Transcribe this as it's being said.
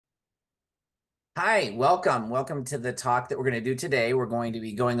Hi, welcome. Welcome to the talk that we're going to do today. We're going to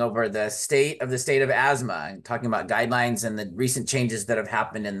be going over the state of asthma and talking about guidelines and the recent changes that have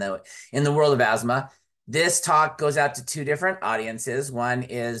happened in the world of asthma. This talk goes out to two different audiences. One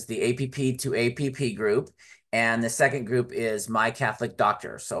is the APP to APP group, and the second group is My Catholic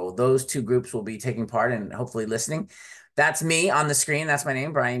Doctor. So those two groups will be taking part and hopefully listening. That's me on the screen. That's my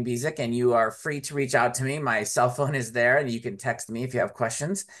name, Brian Bizik, and you are free to reach out to me. My cell phone is there, and you can text me if you have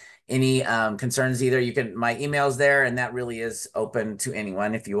questions, any concerns. Either you can, my email's there, and that really is open to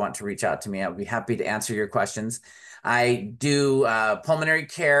anyone. If you want to reach out to me, I'll be happy to answer your questions. I do pulmonary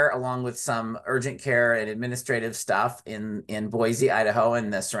care along with some urgent care and administrative stuff in Boise, Idaho,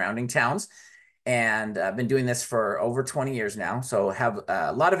 and the surrounding towns. And I've been doing this for over 20 years now, so have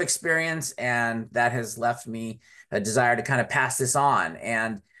a lot of experience, and that has left me a desire to kind of pass this on.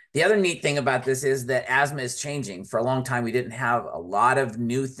 And the other neat thing about this is that asthma is changing. For a long time, we didn't have a lot of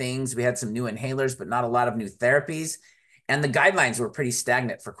new things. We had some new inhalers, but not a lot of new therapies. And the guidelines were pretty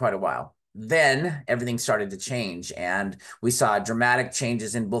stagnant for quite a while. Then everything started to change, and we saw dramatic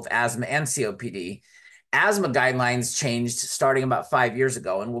changes in both asthma and COPD. Asthma guidelines changed starting about 5 years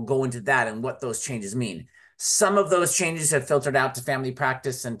ago, and we'll go into that and what those changes mean. Some of those changes have filtered out to family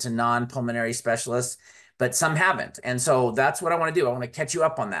practice and to non-pulmonary specialists, but some haven't. And so that's what I want to do. I want to catch you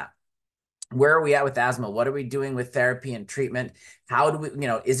up on that. Where are we at with asthma? What are we doing with therapy and treatment? How do we,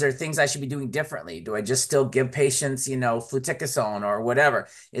 is there things I should be doing differently? Do I just still give patients, fluticasone or whatever?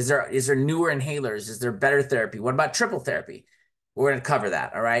 Is there newer inhalers? Is there better therapy? What about triple therapy? We're going to cover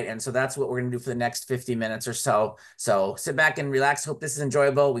that. All right. And so that's what we're going to do for the next 50 minutes or so. So sit back and relax. Hope this is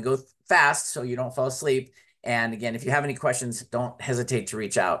enjoyable. We go fast so you don't fall asleep. And again, if you have any questions, don't hesitate to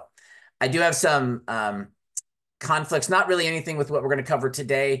reach out. I do have some conflicts, not really anything with what we're going to cover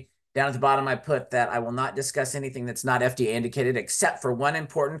today. Down at the bottom, I put that I will not discuss anything that's not FDA indicated, except for one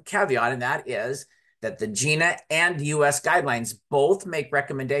important caveat, and that is that the GINA and US guidelines both make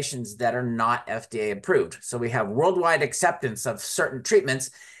recommendations that are not FDA approved. So we have worldwide acceptance of certain treatments.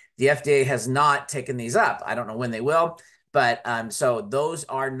 The FDA has not taken these up. I don't know when they will, but so those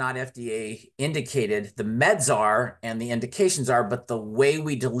are not FDA indicated. The meds are and the indications are, but the way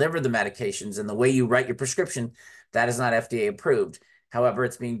we deliver the medications and the way you write your prescription, that is not FDA approved. However,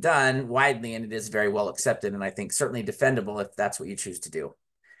 it's being done widely, and it is very well accepted, and I think certainly defendable if that's what you choose to do.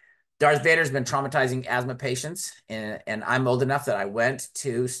 Darth Vader's been traumatizing asthma patients, and I'm old enough that I went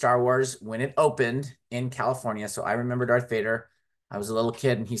to Star Wars when it opened in California, so I remember Darth Vader. I was a little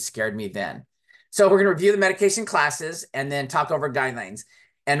kid, and he scared me then. So we're going to review the medication classes and then talk over guidelines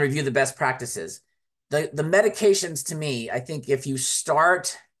and review the best practices. The medications, to me, I think if you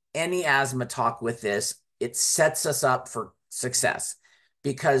start any asthma talk with this, it sets us up for success,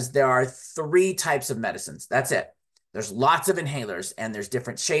 because there are three types of medicines. That's it. There's lots of inhalers, and there's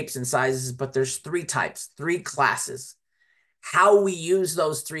different shapes and sizes, but there's three types, three classes. How we use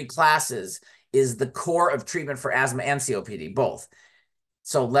those three classes is the core of treatment for asthma and COPD, both.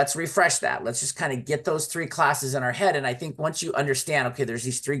 So let's refresh that. Let's just kind of get those three classes in our head. And I think once you understand, okay, there's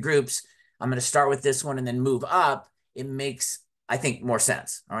these three groups, I'm going to start with this one and then move up, it makes, I think, more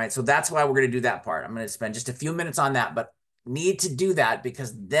sense. All right. So that's why we're going to do that part. I'm going to spend just a few minutes on that, but need to do that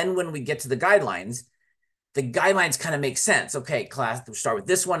because then when we get to the guidelines kind of make sense. Okay, class, we'll start with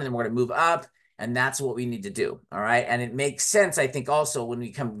this one and then we're going to move up. And that's what we need to do. All right. And it makes sense, I think, also when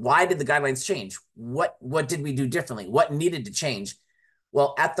we come, why did the guidelines change? What did we do differently? What needed to change?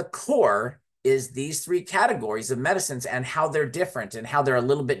 Well, at the core is these three categories of medicines and how they're different and how they're a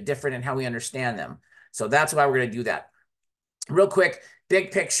little bit different and how we understand them. So that's why we're going to do that. Real quick,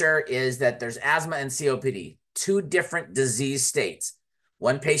 big picture is that there's asthma and COPD, two different disease states.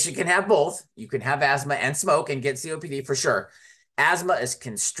 One patient can have both. You can have asthma and smoke and get COPD for sure. Asthma is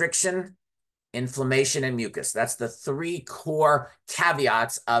constriction, inflammation, and mucus. That's the three core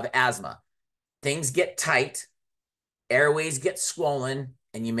caveats of asthma. Things get tight, airways get swollen,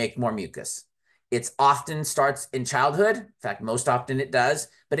 and you make more mucus. It often starts in childhood. In fact, most often it does,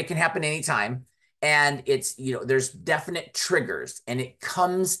 but it can happen anytime. And it's, there's definite triggers, and it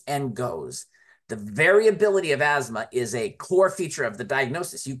comes and goes. The variability of asthma is a core feature of the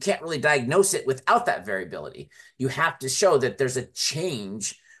diagnosis. You can't really diagnose it without that variability. You have to show that there's a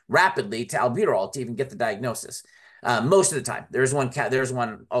change rapidly to albuterol to even get the diagnosis. Most of the time, there's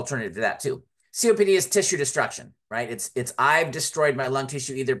one alternative to that too. COPD is tissue destruction, right? It's I've destroyed my lung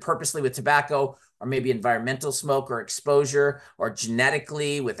tissue either purposely with tobacco or maybe environmental smoke or exposure or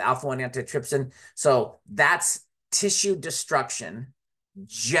genetically with alpha-1 antitrypsin. So that's tissue destruction,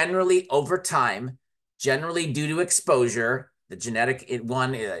 generally over time, generally due to exposure. The genetic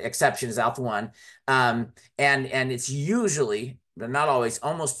one exception is alpha-1. And it's usually but not always,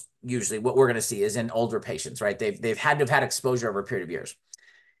 almost usually what we're going to see is in older patients, right? They've had to have had exposure over a period of years.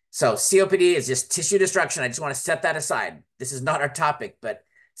 So COPD is just tissue destruction. I just want to set that aside. This is not our topic, but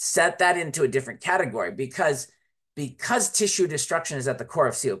set that into a different category because tissue destruction is at the core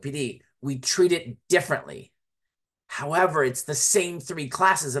of COPD, we treat it differently. However, it's the same three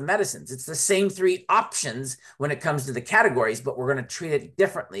classes of medicines. It's the same three options when it comes to the categories, but we're going to treat it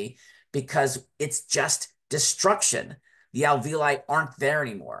differently because it's just destruction. The alveoli aren't there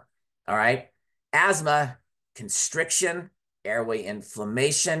anymore. All right. Asthma, constriction, airway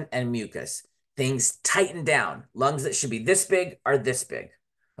inflammation, and mucus. Things tighten down. Lungs that should be this big are this big.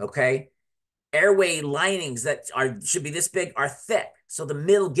 Okay. Airway linings that should be this big are thick. So the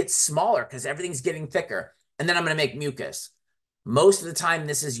middle gets smaller because everything's getting thicker. And then I'm going to make mucus. Most of the time,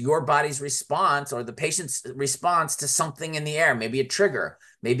 this is your body's response or the patient's response to something in the air, maybe a trigger,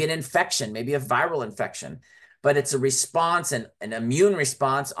 maybe an infection, maybe a viral infection. But it's a response, an immune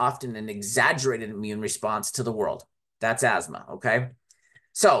response, often an exaggerated immune response to the world. That's asthma, okay?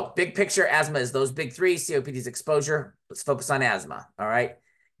 So big picture, asthma is those big three, COPD is exposure. Let's focus on asthma, all right?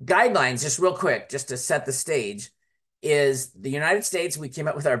 Guidelines, just real quick, just to set the stage, is the United States, we came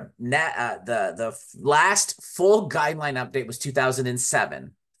up with our the last full guideline update was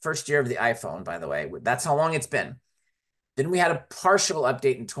 2007, first year of the iPhone, by the way. That's how long it's been. Then we had a partial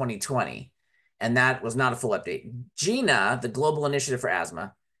update in 2020, and that was not a full update. GINA, the Global Initiative for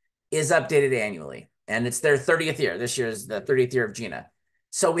Asthma, is updated annually, and it's their 30th year. This year is the 30th year of GINA.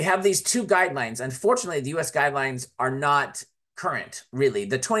 So we have these two guidelines. Unfortunately, the US guidelines are not current, really.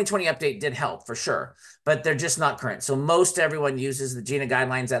 The 2020 update did help for sure, but they're just not current. So most everyone uses the GINA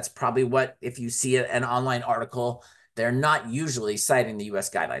guidelines. That's probably what, if you see an online article, they're not usually citing the US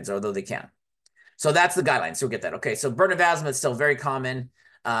guidelines, although they can. So that's the guidelines. So we'll get that. Okay, so burden of asthma is still very common.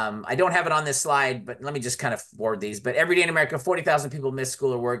 I don't have it on this slide, but let me just kind of forward these. But every day in America, 40,000 people miss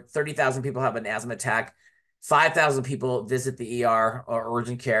school or work. 30,000 people have an asthma attack. 5,000 people visit the ER or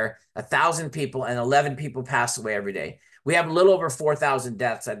urgent care. 1,000 people and 11 people pass away every day. We have a little over 4,000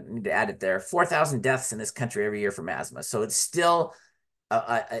 deaths. I need to add it there. 4,000 deaths in this country every year from asthma. So it's still,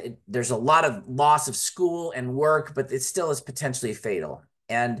 there's a lot of loss of school and work, but it still is potentially fatal.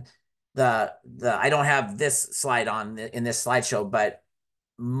 And I don't have this slide on in this slideshow, but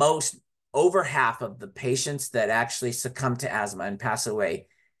over half of the patients that actually succumb to asthma and pass away,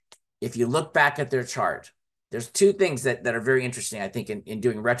 if you look back at their chart, there's two things that are very interesting, I think, in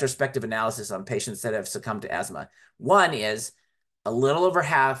doing retrospective analysis on patients that have succumbed to asthma. One is a little over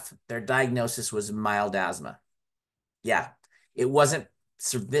half, their diagnosis was mild asthma. Yeah, it wasn't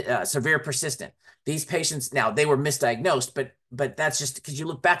severe persistent. These patients, now they were misdiagnosed, but that's just because you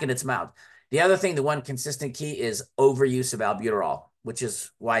look back and it's mild. The other thing, the one consistent key is overuse of albuterol, which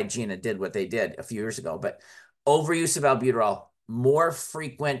is why GINA did what they did a few years ago. But overuse of albuterol, more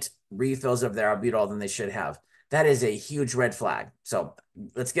frequent refills of their albuterol than they should have. That is a huge red flag. So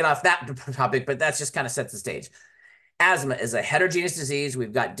let's get off that topic, but that's just kind of sets the stage. Asthma is a heterogeneous disease.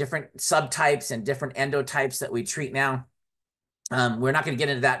 We've got different subtypes and different endotypes that we treat now. We're not going to get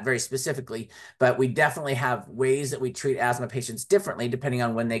into that very specifically, but we definitely have ways that we treat asthma patients differently depending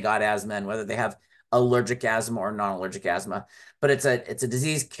on when they got asthma and whether they have allergic asthma or non-allergic asthma. But it's a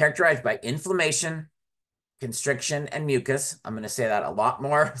disease characterized by inflammation, constriction, and mucus. I'm going to say that a lot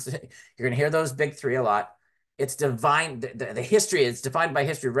more. You're going to hear those big three a lot. It's defined, the history is defined by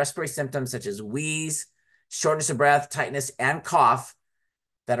history of respiratory symptoms such as wheeze, shortness of breath, tightness, and cough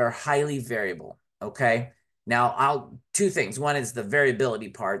that are highly variable, okay? Now, two things. One is the variability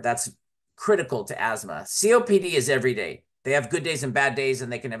part. That's critical to asthma. COPD is every day. They have good days and bad days,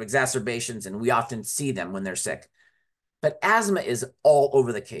 and they can have exacerbations, and we often see them when they're sick. But asthma is all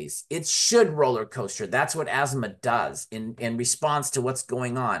over the case. It should roller coaster. That's what asthma does in response to what's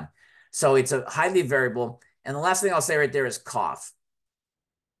going on. So it's a highly variable. And the last thing I'll say right there is cough.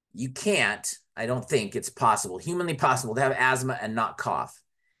 You can't, I don't think it's possible, humanly possible to have asthma and not cough.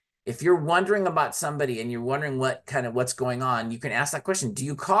 If you're wondering about somebody and you're wondering what's going on, you can ask that question. Do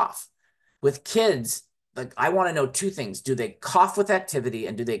you cough? With kids, like I want to know two things. Do they cough with activity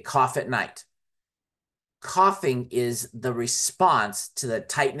and do they cough at night? Coughing is the response to the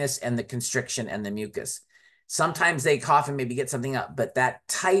tightness and the constriction and the mucus. Sometimes they cough and maybe get something up, but that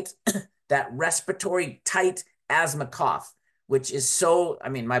tight, that respiratory tight asthma cough, which is so, I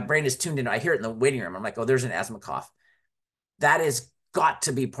mean, my brain is tuned in. I hear it in the waiting room. I'm like, oh, there's an asthma cough. That is got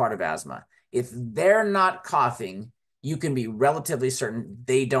to be part of asthma. If they're not coughing, you can be relatively certain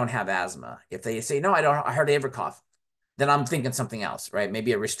they don't have asthma. If they say, no, I hardly ever cough, then I'm thinking something else, right?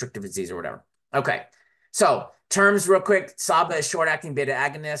 Maybe a restrictive disease or whatever. Okay. So Terms real quick. SABA is short-acting beta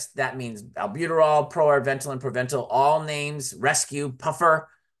agonist. That means albuterol, Proar, Ventolin, Proventil, all names, rescue, puffer.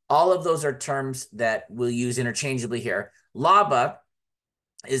 All of those are terms that we'll use interchangeably here. LABA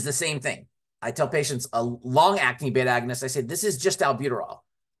is the same thing. I tell patients a long-acting beta agonist, I say, this is just albuterol,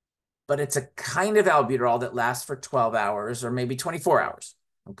 but it's a kind of albuterol that lasts for 12 hours or maybe 24 hours.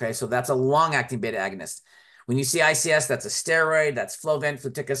 Okay, so that's a long-acting beta agonist. When you see ICS, that's a steroid, that's Flovent,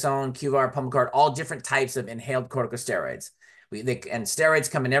 fluticasone, Qvar, Pulmicort, all different types of inhaled corticosteroids. And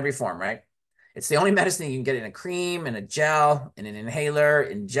steroids come in every form, right? It's the only medicine you can get in a cream, in a gel, in an inhaler,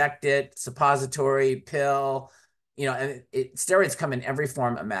 inject it, suppository, pill. Steroids come in every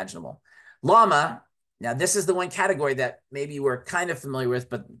form imaginable. LAMA, now this is the one category that maybe we're kind of familiar with,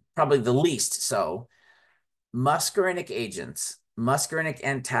 but probably the least so. Muscarinic agents, muscarinic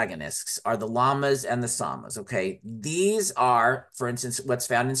antagonists are the LAMAs and the SAMAs, okay? These are, for instance, what's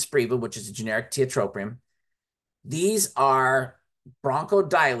found in Spreva, which is a generic tiotropium. These are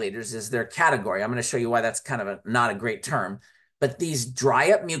bronchodilators is their category. I'm going to show you why that's kind of not a great term, but these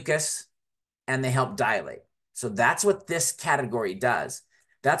dry up mucus and they help dilate. So that's what this category does.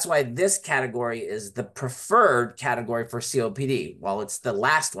 That's why this category is the preferred category for COPD, while it's the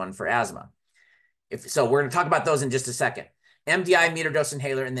last one for asthma. So we're going to talk about those in just a second. MDI, meter dose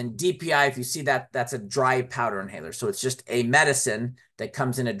inhaler, and then DPI, if you see that, that's a dry powder inhaler. So it's just a medicine that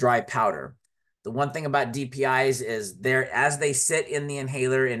comes in a dry powder. The one thing about DPIs is as they sit in the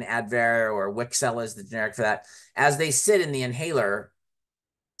inhaler in Advair or Wixela is the generic for that, as they sit in the inhaler,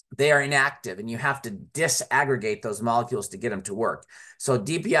 they are inactive and you have to disaggregate those molecules to get them to work. So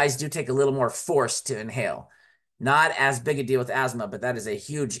DPIs do take a little more force to inhale. Not as big a deal with asthma, but that is a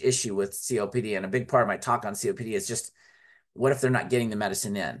huge issue with COPD. And a big part of my talk on COPD is just, what if they're not getting the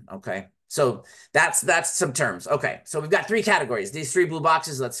medicine in? Okay. So that's some terms. Okay. So we've got three categories. These three blue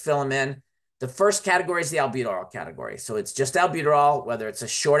boxes, let's fill them in. The first category is the albuterol category. So it's just albuterol, whether it's a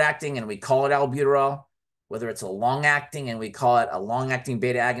short acting and we call it albuterol, whether it's a long acting and we call it a long acting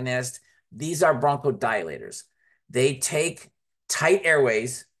beta agonist. These are bronchodilators. They take tight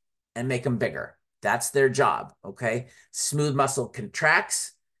airways and make them bigger. That's their job, okay? Smooth muscle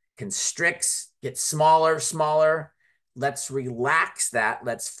contracts, constricts, gets smaller, smaller. Let's relax that.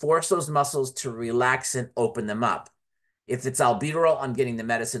 Let's force those muscles to relax and open them up. If it's albuterol, I'm getting the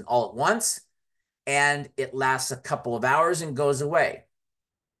medicine all at once, and it lasts a couple of hours and goes away.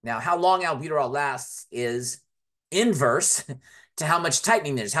 Now, how long albuterol lasts is inverse to how much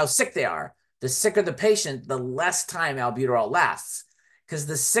tightening there's, how sick they are. The sicker the patient, the less time albuterol lasts. Because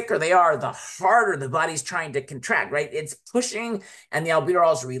the sicker they are, the harder the body's trying to contract, right? It's pushing and the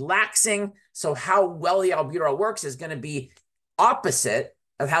albuterol is relaxing. So how well the albuterol works is going to be opposite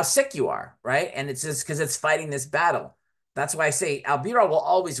of how sick you are, right? And it's just because it's fighting this battle. That's why I say albuterol will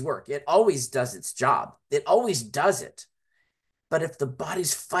always work. It always does its job. It always does it. But if the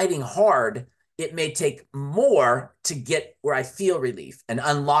body's fighting hard, it may take more to get where I feel relief and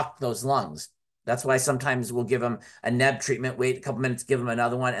unlock those lungs. That's why sometimes we'll give them a neb treatment, wait a couple minutes, give them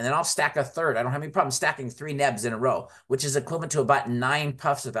another one, and then I'll stack a third. I don't have any problem stacking 3 nebs in a row, which is equivalent to about 9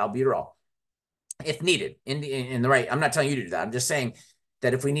 puffs of albuterol, if needed. In the right, I'm not telling you to do that. I'm just saying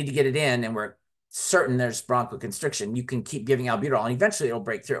that if we need to get it in and we're certain there's bronchoconstriction, you can keep giving albuterol, and eventually it'll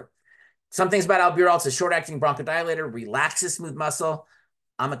break through. Some things about albuterol, it's a short-acting bronchodilator, relaxes smooth muscle.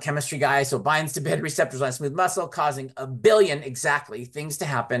 I'm a chemistry guy, so binds to beta receptors on smooth muscle, causing a billion exactly things to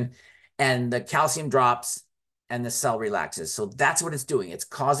happen. And the calcium drops and the cell relaxes. So that's what it's doing. It's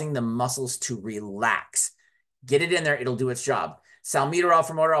causing the muscles to relax. Get it in there, it'll do its job. Salmeterol,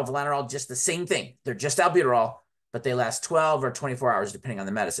 formoterol, volanerol, just the same thing. They're just albuterol, but they last 12 or 24 hours depending on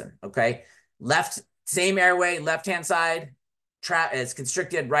the medicine, okay? Same airway, left-hand side is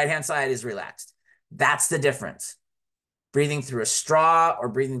constricted, right-hand side is relaxed. That's the difference. Breathing through a straw or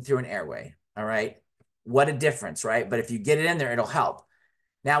breathing through an airway, all right? What a difference, right? But if you get it in there, it'll help.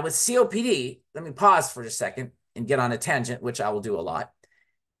 Now with COPD, let me pause for a second and get on a tangent, which I will do a lot.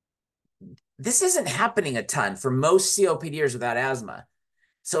 This isn't happening a ton for most COPDers without asthma.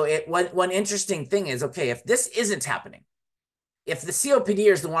 So one interesting thing is, okay, if this isn't happening, if the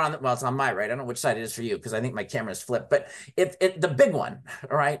COPD is the one on well, it's on my right. I don't know which side it is for you because I think my camera is flipped, but if the big one,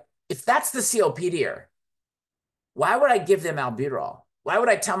 all right, if that's the COPDer, why would I give them albuterol? Why would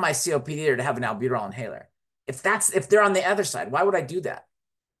I tell my COPDer to have an albuterol inhaler? If they're on the other side, why would I do that?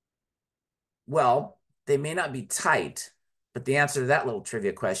 Well, they may not be tight, but the answer to that little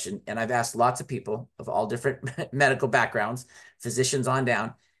trivia question, and I've asked lots of people of all different medical backgrounds, physicians on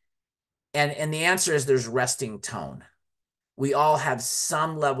down, and the answer is there's resting tone. We all have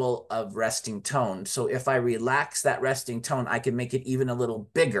some level of resting tone. So if I relax that resting tone, I can make it even a little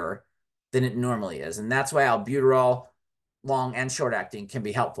bigger than it normally is. And that's why albuterol, long and short acting, can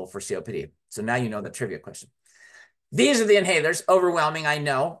be helpful for COPD. So now you know the trivia question. These are the inhalers. Overwhelming, I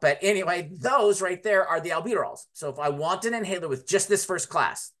know. But anyway, those right there are the albuterols. So if I want an inhaler with just this first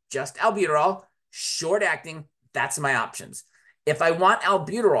class, just albuterol, short acting, that's my options. If I want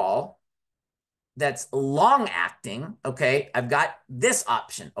albuterol that's long acting, okay, I've got this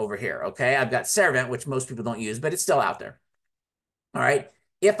option over here, okay? I've got Ceravent, which most people don't use, but it's still out there. All right.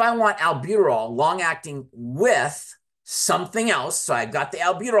 If I want albuterol long acting with something else, so I've got the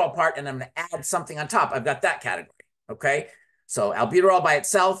albuterol part and I'm going to add something on top, I've got that category. Okay. So albuterol by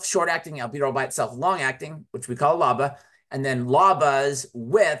itself, short acting, albuterol by itself, long acting, which we call LABA, and then LABAs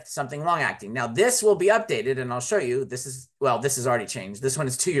with something long acting. Now, this will be updated and I'll show you. This is already changed. This one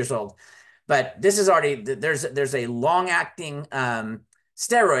is 2 years old, but this is already, there's a long acting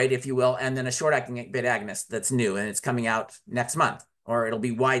steroid, if you will, and then a short acting beta agonist that's new and it's coming out next month, or it'll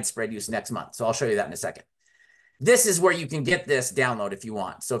be widespread use next month. So I'll show you that in a second. This is where you can get this download if you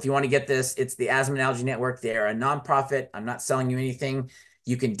want. So if you want to get this, it's the Asthma and Allergy Network. They are a nonprofit. I'm not selling you anything.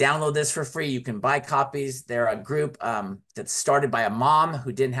 You can download this for free. You can buy copies. They're a group that's started by a mom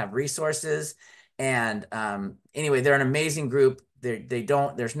who didn't have resources. And anyway, they're an amazing group.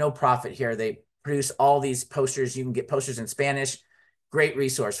 There's no profit here. They produce all these posters. You can get posters in Spanish. Great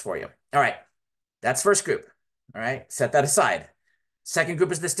resource for you. All right. That's first group. All right. Set that aside. Second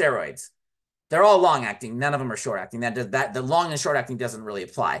group is the steroids. They're all long acting. None of them are short acting. The long and short acting doesn't really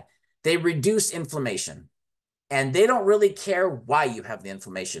apply. They reduce inflammation and they don't really care why you have the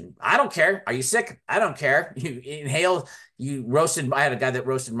inflammation. I don't care. Are you sick? I don't care. You inhale, I had a guy that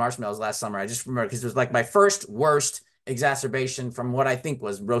roasted marshmallows last summer. I just remember because it was like my first worst exacerbation from what I think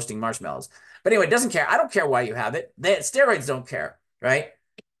was roasting marshmallows. But anyway, it doesn't care. I don't care why you have it. Steroids don't care, right?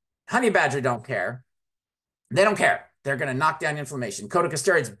 Honey badger don't care. They don't care. They're going to knock down inflammation.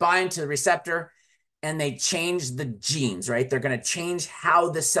 Corticosteroids bind to the receptor and they change the genes, right? They're going to change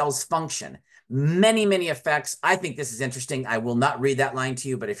how the cells function. Many, many effects. I think this is interesting. I will not read that line to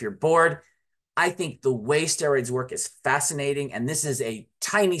you, but if you're bored, I think the way steroids work is fascinating. And this is a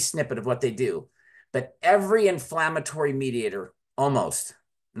tiny snippet of what they do. But every inflammatory mediator, almost,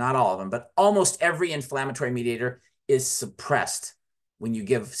 not all of them, but almost every inflammatory mediator is suppressed when you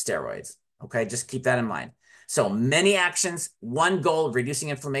give steroids. Okay, just keep that in mind. So many actions, one goal, reducing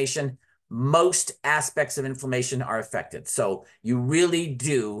inflammation. Most aspects of inflammation are affected. So you really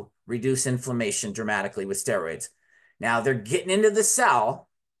do reduce inflammation dramatically with steroids. Now they're getting into the cell.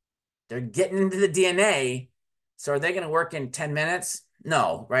 They're getting into the DNA. So are they going to work in 10 minutes?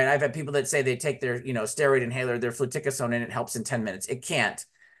 No, right? I've had people that say they take their, steroid inhaler, their fluticasone, and it helps in 10 minutes. It can't,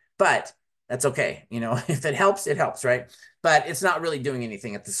 but that's okay. If it helps, right? But it's not really doing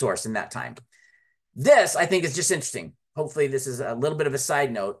anything at the source in that time. This, I think, is just interesting. Hopefully, this is a little bit of a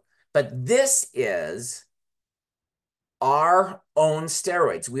side note, but this is our own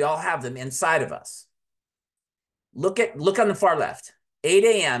steroids. We all have them inside of us. Look on the far left. 8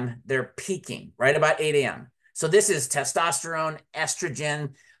 a.m., they're peaking right about 8 a.m. So this is testosterone,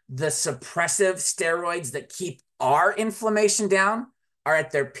 estrogen, the suppressive steroids that keep our inflammation down are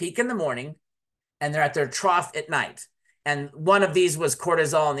at their peak in the morning and they're at their trough at night. And one of these was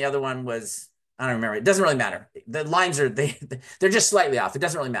cortisol and the other one was, I don't remember. It doesn't really matter. The lines they're just slightly off. It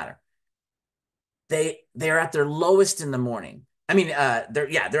doesn't really matter. They're at their lowest in the morning. I mean,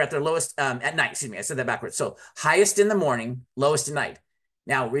 they're at their lowest at night. Excuse me, I said that backwards. So highest in the morning, lowest at night.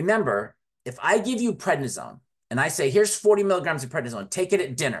 Now remember, if I give you prednisone and I say, here's 40 milligrams of prednisone, take it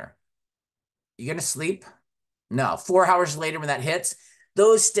at dinner, you gonna sleep? No. 4 hours later when that hits,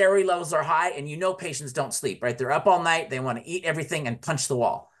 those steroid levels are high and patients don't sleep, right? They're up all night. They want to eat everything and punch the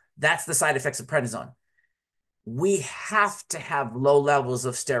wall. That's the side effects of prednisone. We have to have low levels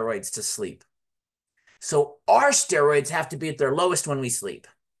of steroids to sleep. So our steroids have to be at their lowest when we sleep.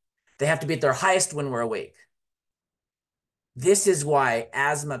 They have to be at their highest when we're awake. This is why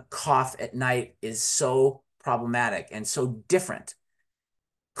asthma cough at night is so problematic and so different.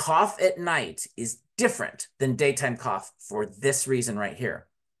 Cough at night is different than daytime cough for this reason right here.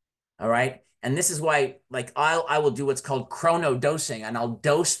 All right. And this is why, I will do what's called chrono dosing, and I'll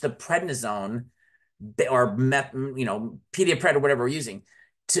dose the prednisone or Pediapred or whatever we're using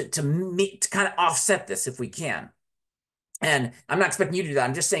to kind of offset this if we can. And I'm not expecting you to do that.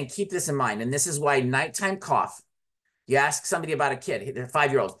 I'm just saying keep this in mind. And this is why nighttime cough. You ask somebody about a kid, they're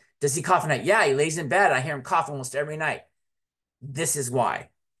 5-year-olds. Does he cough at night? Yeah, he lays in bed. I hear him cough almost every night. This is why,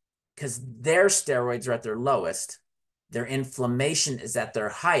 because their steroids are at their lowest, their inflammation is at their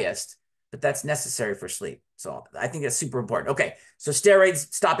highest. But that's necessary for sleep. So I think that's super important. Okay, so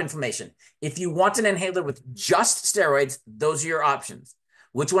steroids stop inflammation. If you want an inhaler with just steroids, those are your options.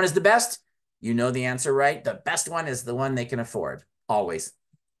 Which one is the best? You know the answer, right? The best one is the one they can afford, always.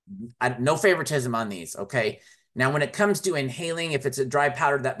 No favoritism on these, okay? Now, when it comes to inhaling, if it's a dry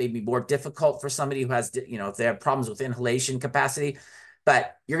powder, that may be more difficult for somebody who has, if they have problems with inhalation capacity,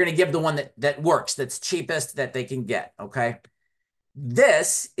 but you're going to give the one that works, that's cheapest, that they can get, okay?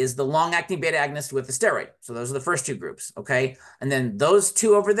 This is the long-acting beta agonist with the steroid. So those are the first two groups, okay? And then those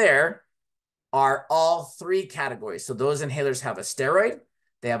two over there are all three categories. So those inhalers have a steroid,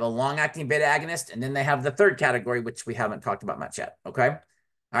 they have a long-acting beta agonist, and then they have the third category, which we haven't talked about much yet, okay?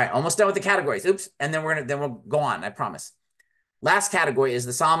 All right, almost done with the categories. Oops, and then we'll go on, I promise. Last category is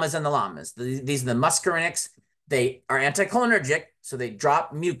the SAMAs and the LAMAs. These are the muscarinics. They are anticholinergic, so they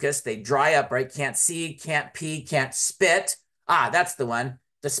drop mucus, they dry up, right? Can't see, can't pee, can't spit. Ah, that's the one,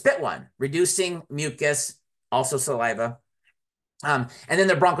 the spit one, reducing mucus, also saliva. And then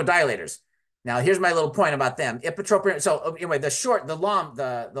they're bronchodilators. Now, here's my little point about them. Ipratropium. So anyway, the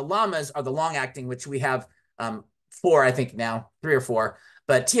LAMAs are the long-acting, which we have 4, I think now, 3 or 4.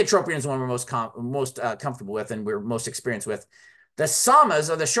 But tiotropium is the one we're most comfortable with and we're most experienced with. The SAMAs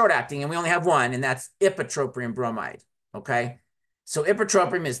are the short-acting, and we only have one, and that's ipratropium bromide, okay? So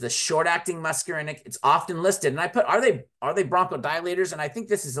ipratropium is the short-acting muscarinic. It's often listed, and I put, are they bronchodilators? And I think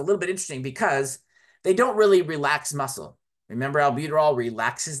this is a little bit interesting because they don't really relax muscle. Remember, albuterol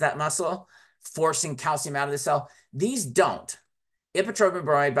relaxes that muscle, forcing calcium out of the cell. These don't. Ipratropium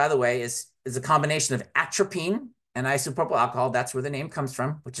bromide, by the way, is a combination of atropine and isopropyl alcohol. That's where the name comes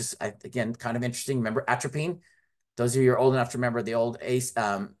from, which is, again, kind of interesting. Remember atropine? Those of you who are old enough to remember the old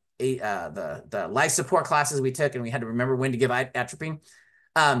the life support classes we took, and we had to remember when to give atropine.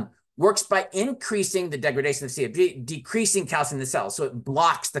 Works by increasing the degradation of CFG, decreasing calcium in the cells, so it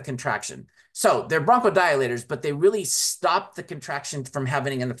blocks the contraction. So they're bronchodilators, but they really stop the contraction from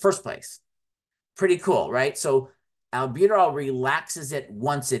happening in the first place. Pretty cool, right? So albuterol relaxes it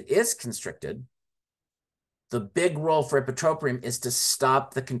once it is constricted. The big role for ipratropium is to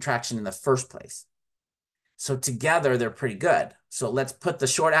stop the contraction in the first place. So together they're pretty good. So let's put the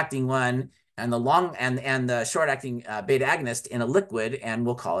short-acting one and the the short-acting beta agonist in a liquid, and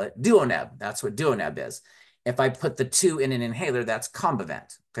we'll call it Duoneb. That's what Duoneb is. If I put the 2 in an inhaler, that's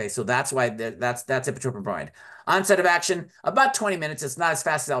Combivent. Okay, so that's why that's ipratropium bromide. Onset of action, about 20 minutes. It's not as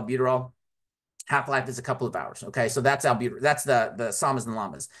fast as albuterol. Half-life is a couple of hours. Okay, so that's albuterol. That's the SAMAs and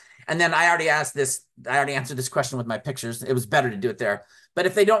LAMAs. And then I already answered this question with my pictures. It was better to do it there. But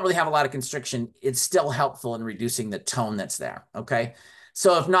if they don't really have a lot of constriction, it's still helpful in reducing the tone that's there, okay?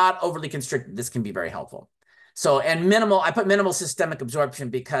 So if not overly constricted, this can be very helpful. So, and I put minimal systemic absorption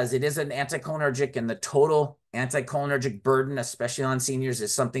because it is an anticholinergic, and the total anticholinergic burden, especially on seniors,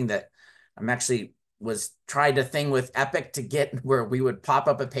 is something that I'm actually tried a thing with Epic to get where we would pop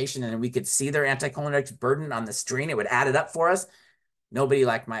up a patient and we could see their anticholinergic burden on the screen. It would add it up for us. Nobody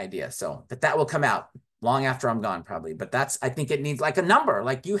liked my idea. So, but that will come out long after I'm gone probably. But I think it needs like a number,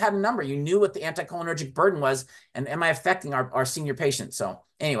 like you had a number, you knew what the anticholinergic burden was, and am I affecting our senior patients? So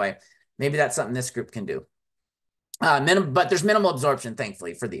anyway, maybe that's something this group can do. But there's minimal absorption,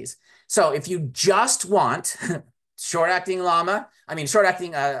 thankfully, for these. So if you just want short-acting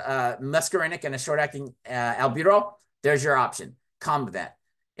short-acting muscarinic and a short-acting albuterol, there's your option, Combivent.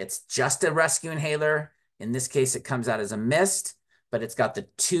 It's just a rescue inhaler. In this case, it comes out as a mist, but it's got the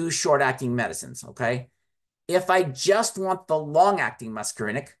 2 short-acting medicines, okay? If I just want the long-acting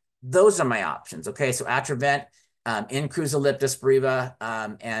muscarinic, those are my options, okay? So Atrovent, Incruzalip, Breva,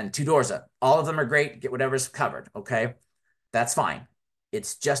 and Tudorza. All of them are great. Get whatever's covered, okay? That's fine.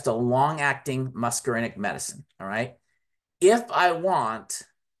 It's just a long-acting muscarinic medicine, all right? If I want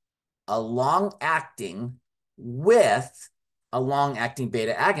a long-acting with a long-acting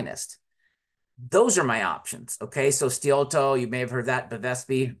beta agonist, those are my options, okay? So Stiolto, you may have heard that,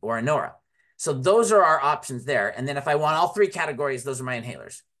 Bevespi, or Anora. So those are our options there. And then if I want all 3 categories, those are my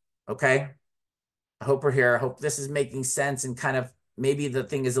inhalers, okay? I hope we're here. I hope this is making sense and kind of maybe the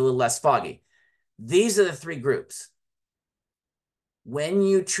thing is a little less foggy. These are the 3 groups. When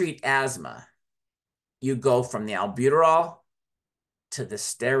you treat asthma, you go from the albuterol to the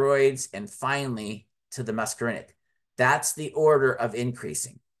steroids and finally to the muscarinic. That's the order of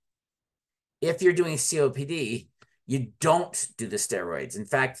increasing. If you're doing COPD, you don't do the steroids. In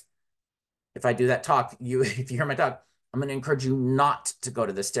fact, if I do that talk, if you hear my talk, I'm going to encourage you not to go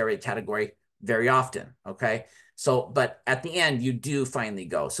to the steroid category very often, okay? So, but at the end, you do finally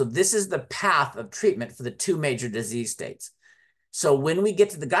go. So this is the path of treatment for the 2 major disease states. So when we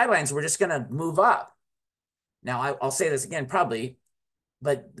get to the guidelines, we're just going to move up. Now, I'll say this again, probably,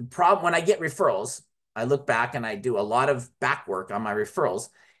 but the problem when I get referrals, I look back and I do a lot of back work on my referrals.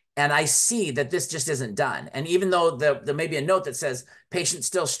 And I see that this just isn't done. And even though there may be a note that says patient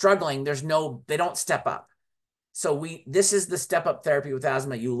still struggling, they don't step up. So this is the step up therapy with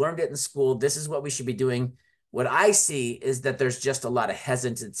asthma. You learned it in school. This is what we should be doing. What I see is that there's just a lot of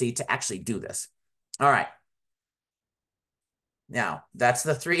hesitancy to actually do this. All right. Now that's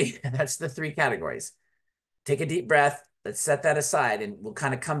the three categories. Take a deep breath. Let's set that aside and we'll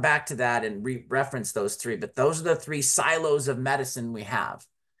kind of come back to that and reference those three. But those are the three silos of medicine we have.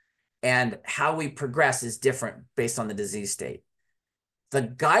 And how we progress is different based on the disease state. The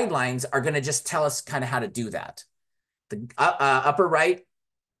guidelines are going to just tell us kind of how to do that. The upper right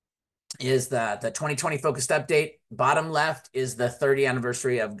is the 2020 focused update. Bottom left is the 30th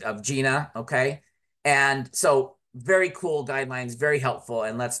anniversary of GINA, okay? And so very cool guidelines, very helpful.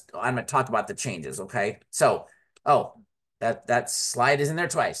 And I'm going to talk about the changes, okay? So, that slide is in there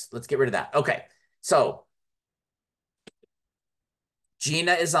twice. Let's get rid of that. Okay, so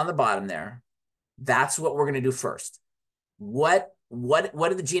GINA is on the bottom there. That's what we're going to do first. What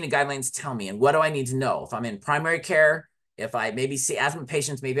do the GINA guidelines tell me? And what do I need to know? If I'm in primary care, if I maybe see asthma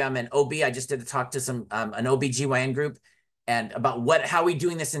patients, maybe I'm an OB. I just did a talk to an OB/GYN group and about how are we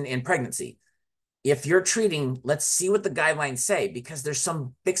doing this in pregnancy? If you're treating, let's see what the guidelines say, because there's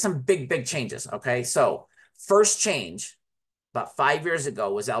some big changes, okay? So first change about 5 years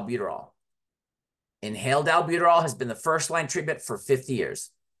ago was albuterol. Inhaled albuterol has been the first line treatment for 50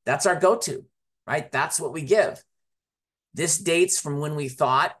 years. That's our go-to, right? That's what we give. This dates from when we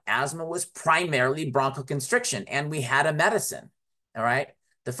thought asthma was primarily bronchoconstriction and we had a medicine, all right?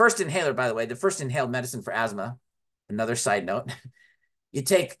 The first inhaler, by the way, the first inhaled medicine for asthma, another side note, you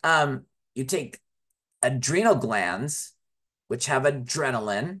take adrenal glands, which have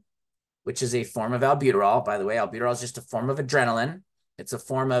adrenaline, which is a form of albuterol. By the way, albuterol is just a form of adrenaline. It's a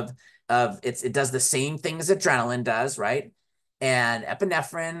form of it does the same thing as adrenaline does, right? And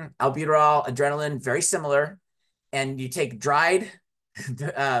epinephrine, albuterol, adrenaline, very similar. And you take dried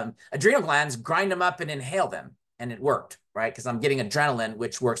adrenal glands, grind them up and inhale them. And it worked, right? Because I'm getting adrenaline,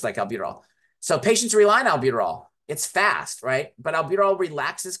 which works like albuterol. So patients rely on albuterol. It's fast, right? But albuterol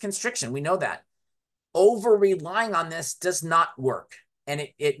relaxes constriction. We know that. Over relying on this does not work. And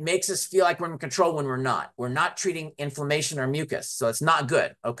it makes us feel like we're in control when we're not. We're not treating inflammation or mucus. So it's not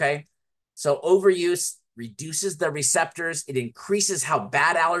good, okay? So overuse reduces the receptors. It increases how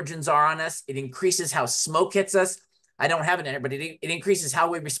bad allergens are on us. It increases how smoke hits us. I don't have it in it, but it increases how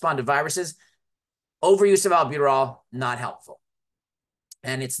we respond to viruses. Overuse of albuterol, not helpful.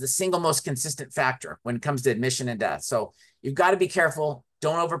 And it's the single most consistent factor when it comes to admission and death. So you've got to be careful.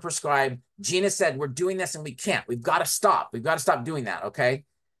 Don't overprescribe. GINA said, we're doing this and we can't. We've got to stop. We've got to stop doing that, okay?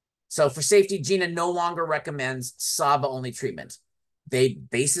 So for safety, GINA no longer recommends SABA-only treatment. They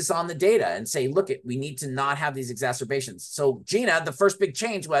base this on the data and say, look, we need to not have these exacerbations. So GINA, the first big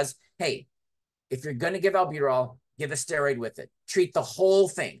change was, hey, if you're going to give albuterol, give a steroid with it. Treat the whole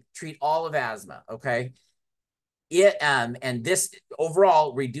thing. Treat all of asthma, okay? And this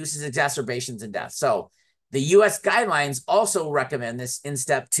overall reduces exacerbations and death. So the US guidelines also recommend this in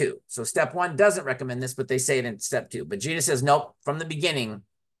step 2. So step 1 doesn't recommend this, but they say it in step 2. But GINA says, nope, from the beginning,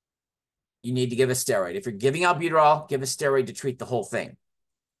 you need to give a steroid. If you're giving albuterol, give a steroid to treat the whole thing.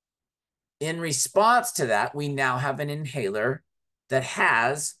 In response to that, we now have an inhaler that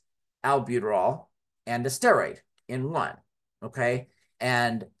has albuterol and a steroid in one, okay?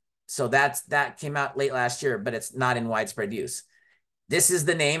 And so that came out late last year, but it's not in widespread use. This is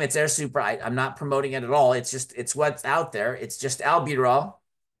the name. It's AirSuper. I'm not promoting it at all. It's what's out there. It's just albuterol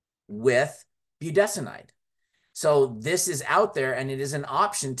with budesonide. So this is out there and it is an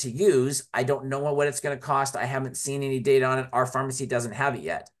option to use. I don't know what it's going to cost. I haven't seen any data on it. Our pharmacy doesn't have it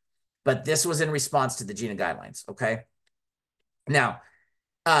yet. But this was in response to the GINA guidelines, okay? Now,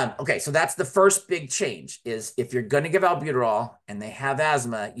 okay, so that's the first big change is if you're going to give albuterol and they have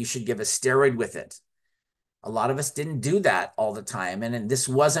asthma, you should give a steroid with it. A lot of us didn't do that all the time, and this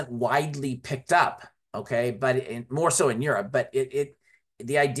wasn't widely picked up, okay? But more so in Europe, but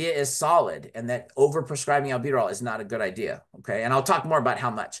the idea is solid, and that overprescribing albuterol is not a good idea, okay? And I'll talk more about how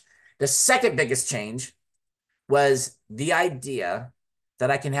much. The second biggest change was the idea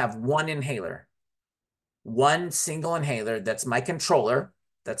that I can have one inhaler, one single inhaler that's my controller,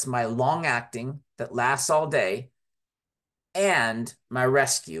 that's my long-acting, that lasts all day, and my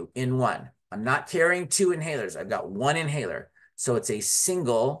rescue in one. I'm not carrying 2 inhalers. I've got one inhaler. So it's a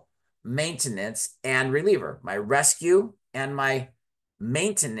single maintenance and reliever, my rescue and my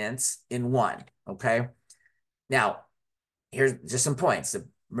maintenance in one, okay? Now, here's just some points.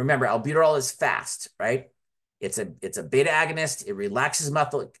 Remember, albuterol is fast, right? It's a beta agonist. It relaxes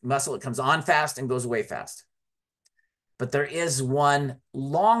muscle. It comes on fast and goes away fast. but there is one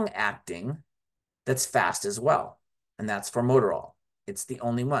long-acting that's fast as well, and that's formoterol. It's the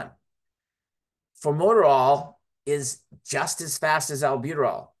only one. Formoterol is just as fast as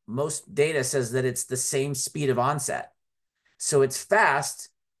albuterol. Most data says that it's the same speed of onset. So it's fast,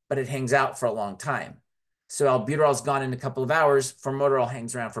 but it hangs out for a long time. So albuterol's gone in a couple of hours. Formoterol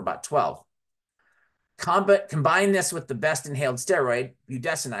hangs around for about 12. Combine this with the best inhaled steroid,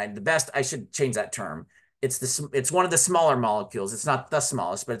 budesonide. The best, I should change that term. It's one of the smaller molecules. It's not the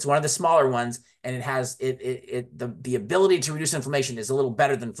smallest, but it's one of the smaller ones, and it has the ability to reduce inflammation is a little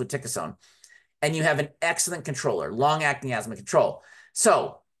better than fluticasone. And you have an excellent controller, long-acting asthma control.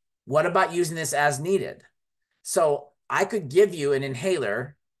 So what about using this as needed? So I could give you an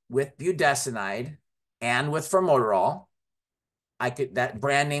inhaler with budesonide and with formoterol. That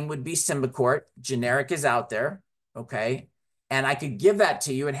brand name would be Symbicort. Generic is out there, okay? And I could give that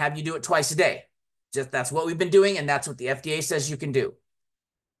to you and have you do it twice a day. That's what we've been doing, and that's what the FDA says you can do.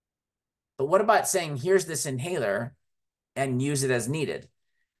 But what about saying, here's this inhaler and use it as needed?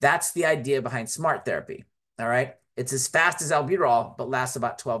 That's the idea behind smart therapy, all right? It's as fast as albuterol, but lasts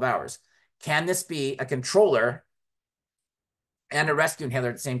about 12 hours. Can this be a controller and a rescue inhaler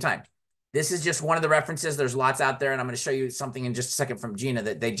at the same time? This is just one of the references. There's lots out there, and I'm going to show you something in just a second from GINA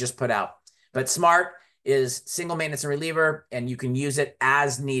that they just put out. But SMART is single maintenance and reliever, and you can use it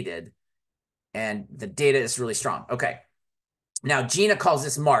as needed. And the data is really strong. Okay. Now, GINA calls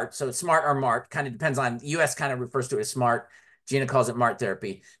this MART. So SMART or MART kind of depends on, US kind of refers to it as SMART. GINA calls it MART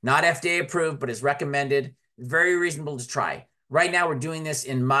therapy. Not FDA approved, but is recommended. Very reasonable to try. Right now, we're doing this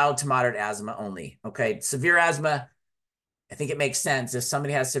in mild to moderate asthma only. Okay. Severe asthma, I think it makes sense. If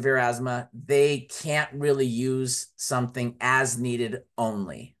somebody has severe asthma, they can't really use something as needed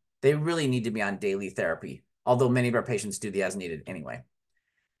only. They really need to be on daily therapy, although many of our patients do the as needed anyway.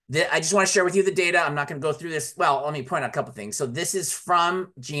 I just want to share with you the data. I'm not going to go through this. Well, let me point out a couple of things. So this is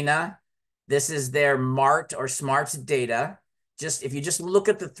from GINA. This is their MART or SMART data. If you just look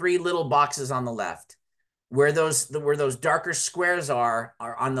at the three little boxes on the left, where those darker squares are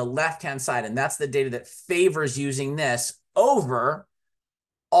on the left-hand side, and that's the data that favors using this over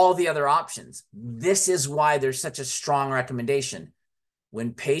all the other options. This is why there's such a strong recommendation.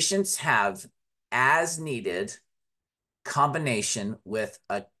 When patients have as needed combination with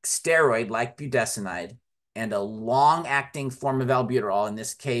a steroid like budesonide and a long-acting form of albuterol, in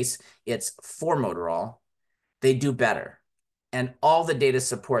this case, it's formoterol, they do better. And all the data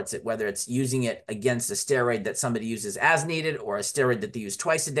supports it, whether it's using it against a steroid that somebody uses as needed or a steroid that they use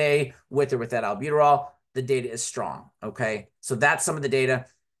twice a day with or without albuterol, the data is strong, okay? So that's some of the data.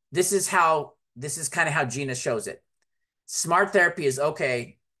 This is kind of how GINA shows it. Smart therapy is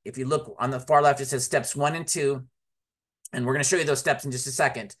okay. If you look on the far left, it says steps 1 and 2, and we're going to show you those steps in just a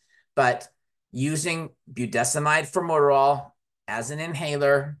second. But using budesonide formoterol as an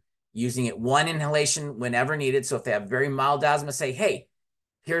inhaler, using it one inhalation whenever needed. So if they have very mild asthma, say, hey,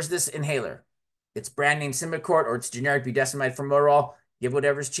 here's this inhaler. It's brand name Symbicort or it's generic budesonide formoterol. Give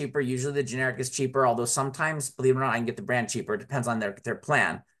whatever's cheaper. Usually the generic is cheaper, although sometimes, believe it or not, I can get the brand cheaper. It depends on their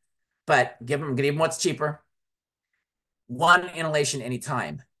plan. But give them what's cheaper. One inhalation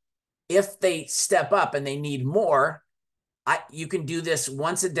anytime. If they step up and they need more, you can do this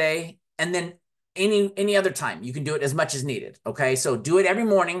once a day, and then any other time you can do it as much as needed. Okay, so do it every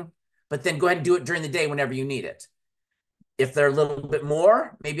morning, but then go ahead and do it during the day whenever you need it. If they're a little bit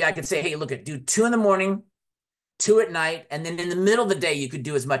more, maybe I could say, hey, look, do 2 in the morning, 2 at night, and then in the middle of the day you could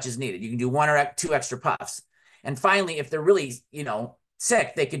do as much as needed. You can do 1 or 2 extra puffs. And finally, if they're really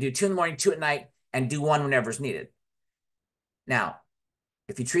sick, they could do 2 in the morning, 2 at night, and do 1 whenever it's needed. Now,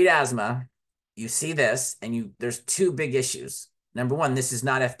 if you treat asthma, you see this, and there's 2 big issues. Number one, this is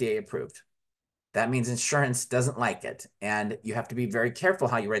not FDA approved. That means insurance doesn't like it, and you have to be very careful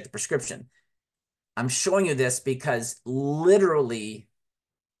how you write the prescription. I'm showing you this because literally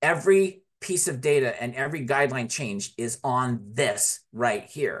every piece of data and every guideline change is on this right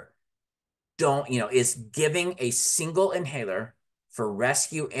here. It's giving a single inhaler for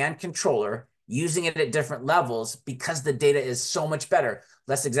rescue and controller, using it at different levels because the data is so much better.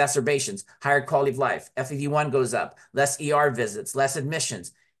 Less exacerbations, higher quality of life, FEV1 goes up, less ER visits, less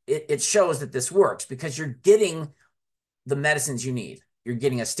admissions. It shows that this works because you're getting the medicines you need. You're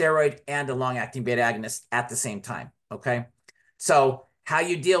getting a steroid and a long-acting beta agonist at the same time, okay? So how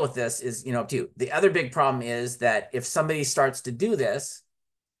you deal with this is, up to you. The other big problem is that if somebody starts to do this,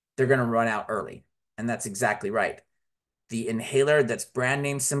 they're going to run out early, and that's exactly right. The inhaler that's brand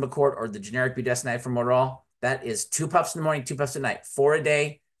name Symbicort or the generic budesonide formoterol, that is 2 puffs in the morning, 2 puffs at night, 4 a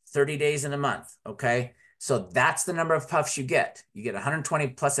day, 30 days in a month, okay? So that's the number of puffs you get. You get 120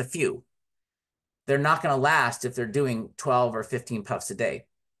 plus a few. they're not going to last if they're doing 12 or 15 puffs a day.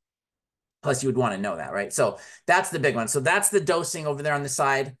 Plus, you would want to know that, right? So that's the big one. So that's the dosing over there on the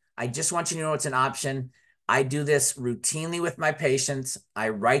side. I just want you to know it's an option. I do this routinely with my patients. I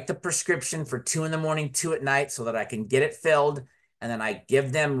write the prescription for 2 in the morning, 2 at night so that I can get it filled. And then I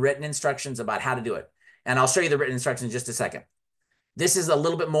give them written instructions about how to do it. And I'll show you the written instructions in just a second. This is a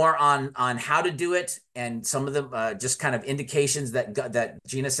little bit more on how to do it and some of the just kind of indications that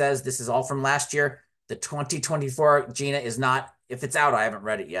GINA says. This is all from last year. The 2024 GINA is not, if it's out, I haven't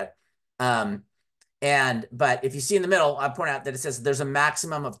read it yet. But if you see in the middle, I point out that it says there's a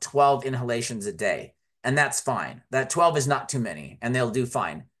maximum of 12 inhalations a day, and that's fine. That 12 is not too many, and they'll do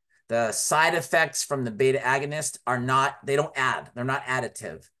fine. The side effects from the beta agonist are not, they don't add, they're not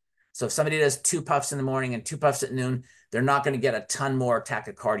additive. So if somebody does 2 puffs in the morning and 2 puffs at noon, they're not going to get a ton more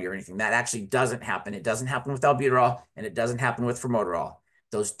tachycardia or anything. That actually doesn't happen. It doesn't happen with albuterol, and it doesn't happen with formoterol.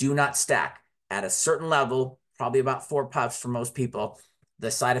 Those do not stack. At a certain level, probably about 4 puffs for most people,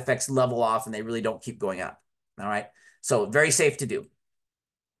 the side effects level off and they really don't keep going up. All right. So very safe to do.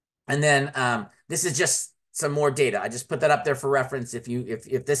 And then this is just some more data. I just put that up there for reference.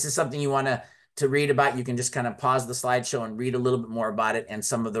 If this is something you want to read about, you can just kind of pause the slideshow and read a little bit more about it and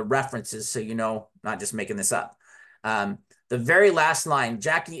some of the references so you know, not just making this up. The very last line,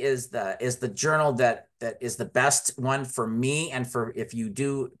 Jackie, is the journal that is the best one for me and for if you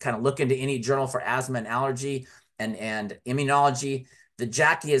do kind of look into any journal for asthma and allergy and immunology. The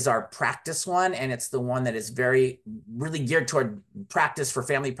Jackie is our practice one, and it's the one that is really geared toward practice for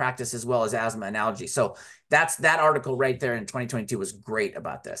family practice as well as asthma and allergy. So that article right there in 2022 was great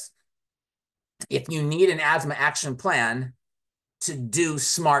about this. If you need an asthma action plan to do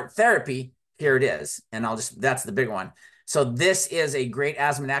smart therapy, here it is. And that's the big one. So this is a great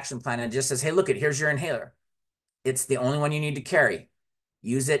asthma action plan. And it just says, hey, look, here's your inhaler. It's the only one you need to carry.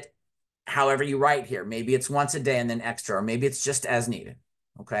 Use it however you write here. Maybe it's once a day and then extra, or maybe it's just as needed.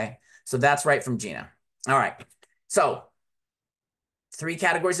 Okay. So that's right from GINA. All right. So 3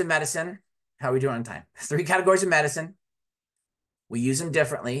 categories of medicine. How are we doing on time? 3 categories of medicine. We use them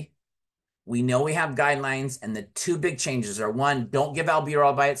differently. We know we have guidelines, and the 2 big changes are 1, don't give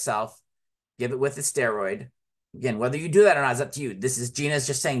albuterol by itself. Give it with a steroid. Again, whether you do that or not is up to you. This is GINA's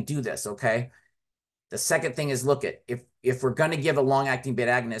just saying do this, okay? The second thing is look at if we're going to give a long-acting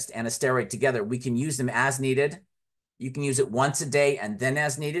beta agonist and a steroid together, we can use them as needed. You can use it once a day and then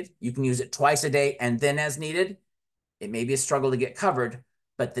as needed. You can use it twice a day and then as needed. It may be a struggle to get covered,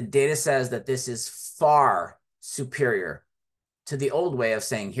 but the data says that this is far superior to the old way of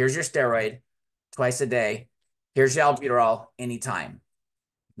saying, here's your steroid twice a day. Here's your albuterol anytime.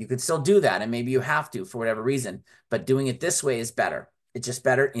 You could still do that, and maybe you have to for whatever reason, but doing it this way is better. It's just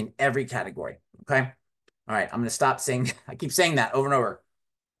better in every category, okay? All right, I'm going to stop saying, I keep saying that over and over.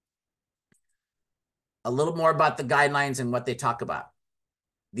 A little more about the guidelines and what they talk about.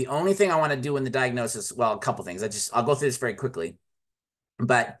 The only thing I want to do in the diagnosis, well, a couple things. I'll go through this very quickly,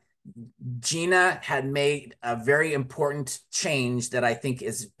 but GINA had made a very important change that I think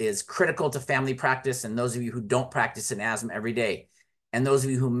is critical to family practice and those of you who don't practice in asthma every day, and those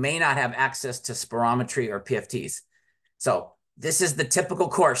of you who may not have access to spirometry or PFTs. So this is the typical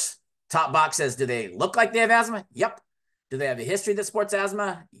course. Top box says, do they look like they have asthma? Yep. Do they have a history that supports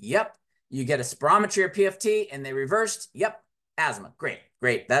asthma? Yep. You get a spirometry or PFT and they reversed? Yep. Asthma. Great.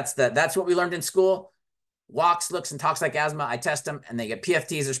 Great. That's what we learned in school. Walks, looks, and talks like asthma. I test them and they get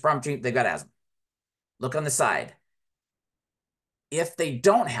PFTs or spirometry. They've got asthma. Look on the side. If they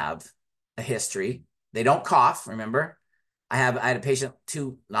don't have a history, they don't cough, remember? I had a patient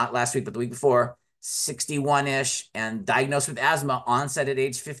not last week, but the week before, 61-ish and diagnosed with asthma, onset at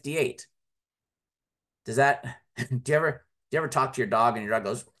age 58. Do you ever talk to your dog and your dog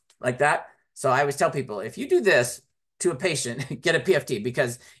goes like that? So I always tell people, if you do this to a patient, get a PFT,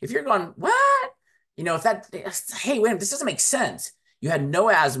 because if you're going, what? Hey, wait a minute, this doesn't make sense. You had no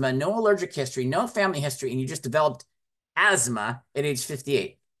asthma, no allergic history, no family history, and you just developed asthma at age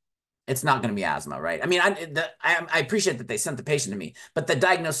 58. It's not going to be asthma, right? I mean, I appreciate that they sent the patient to me, but the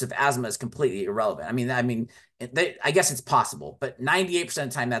diagnosis of asthma is completely irrelevant. I guess it's possible, but 98% of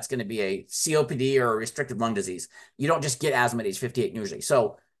the time that's going to be a COPD or a restrictive lung disease. You don't just get asthma at age 58 usually.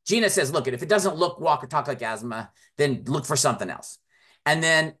 So GINA says, look, if it doesn't look, walk, or talk like asthma, then look for something else. And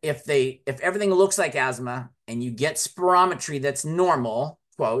then if everything looks like asthma and you get spirometry that's normal,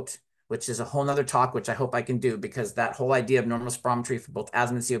 quote, which is a whole nother talk, which I hope I can do because that whole idea of normal spirometry for both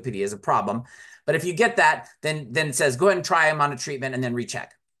asthma and COPD is a problem. But if you get that, then it says, go ahead and try them on a treatment and then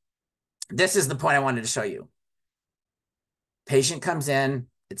recheck. This is the point I wanted to show you. Patient comes in,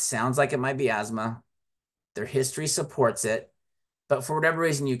 it sounds like it might be asthma. Their history supports it, but for whatever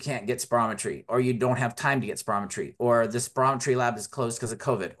reason, you can't get spirometry, or you don't have time to get spirometry, or the spirometry lab is closed because of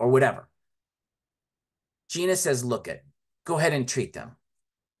COVID, or whatever. GINA says, look it, go ahead and treat them.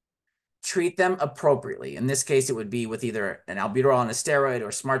 Treat them appropriately. In this case, it would be with either an albuterol and a steroid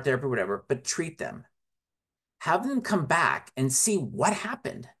or smart therapy, whatever, but treat them. Have them come back and see what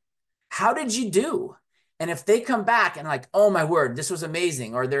happened. How did you do? And if they come back and like, oh my word, this was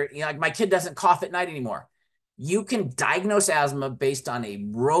amazing, or they're, like, my kid doesn't cough at night anymore. You can diagnose asthma based on a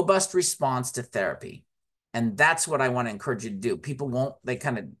robust response to therapy. And that's what I want to encourage you to do. People they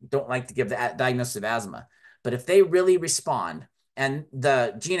kind of don't like to give the diagnosis of asthma. But if they really respond, and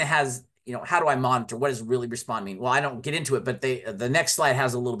the GINA has, how do I monitor? What does really respond mean? Well, I don't get into it, but the next slide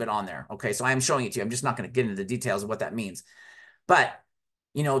has a little bit on there. Okay, so I'm showing it to you. I'm just not going to get into the details of what that means. But,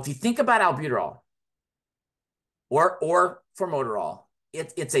 if you think about albuterol or formoterol,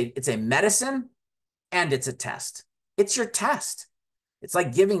 it's a medicine and it's a test. It's your test. It's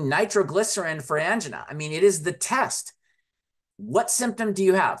like giving nitroglycerin for angina. I mean, it is the test. What symptom do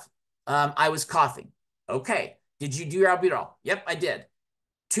you have? I was coughing. Okay. Did you do your albuterol? Yep, I did.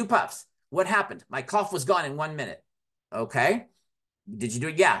 2 puffs. What happened? My cough was gone in 1 minute. Okay. Did you do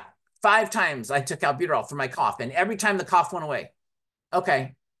it? Yeah. 5 times I took albuterol for my cough, and every time the cough went away.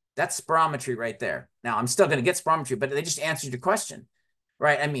 Okay. That's spirometry right there. Now, I'm still going to get spirometry, but they just answered your question,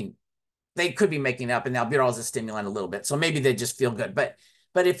 right? I mean, they could be making it up, and albuterol is a stimulant a little bit. So maybe they just feel good. But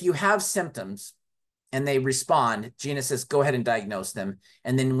if you have symptoms and they respond, GINA says, go ahead and diagnose them.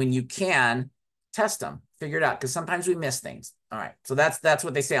 And then when you can, test them, figure it out, because sometimes we miss things. All right. So that's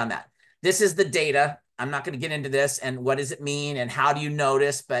what they say on that. This is the data. I'm not going to get into this and what does it mean and how do you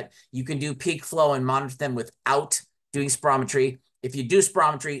notice, but you can do peak flow and monitor them without doing spirometry. If you do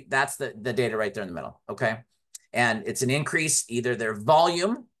spirometry, that's the data right there in the middle. Okay. And it's an increase, either their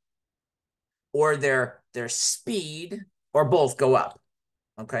volume or their speed, or both go up.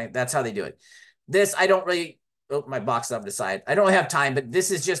 Okay, that's how they do it. This, I don't really, my box off to the side. I don't really have time, but this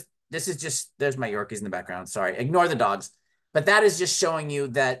is just, there's my Yorkies in the background. Sorry, ignore the dogs. But that is just showing you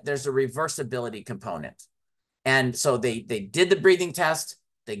that there's a reversibility component. And so they did the breathing test,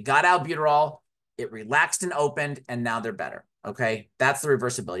 they got albuterol, it relaxed and opened, and now they're better. Okay, that's the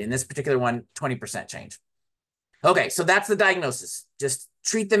reversibility. In this particular one, 20% change. Okay, so that's the diagnosis. Just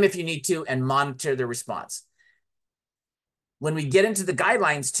treat them if you need to and monitor their response. When we get into the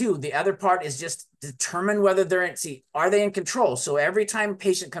guidelines too, the other part is just determine whether are they in control? So every time a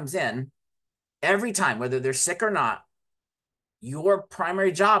patient comes in, every time, whether they're sick or not, your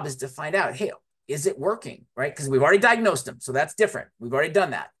primary job is to find out, hey, is it working, right? Because we've already diagnosed them, so that's different. We've already done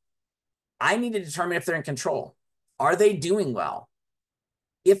that. I need to determine if they're in control. Are they doing well?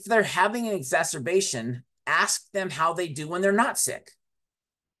 If they're having an exacerbation, ask them how they do when they're not sick.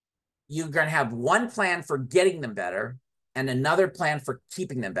 You're going to have one plan for getting them better and another plan for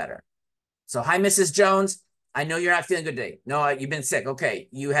keeping them better. So, hi, Mrs. Jones. I know you're not feeling good today. No, you've been sick. Okay.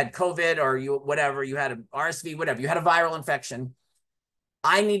 You had COVID or you had an RSV, whatever. You had a viral infection.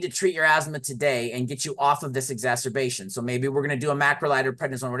 I need to treat your asthma today and get you off of this exacerbation. So maybe we're going to do a macrolide or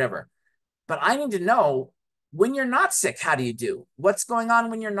prednisone, whatever. But I need to know, when you're not sick, how do you do? What's going on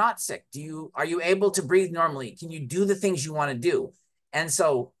when you're not sick? Are you able to breathe normally? Can you do the things you want to do? And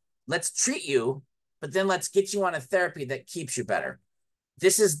so let's treat you, but then let's get you on a therapy that keeps you better.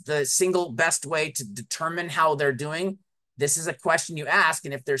 This is the single best way to determine how they're doing. This is a question you ask.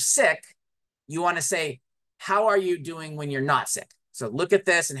 And if they're sick, you want to say, how are you doing when you're not sick? So look at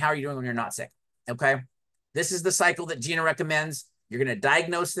this and how are you doing when you're not sick? Okay. This is the cycle that GINA recommends. You're going to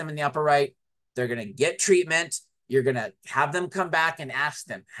diagnose them in the upper right. They're going to get treatment. You're going to have them come back and ask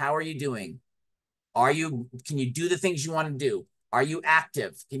them, how are you doing? Can you do the things you want to do? Are you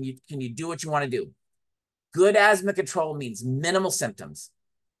active? Can you do what you want to do? Good asthma control means minimal symptoms.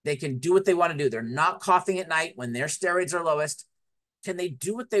 They can do what they want to do. They're not coughing at night when their steroids are lowest. Can they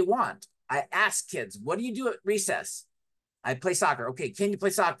do what they want? I ask kids, what do you do at recess? I play soccer. Okay, can you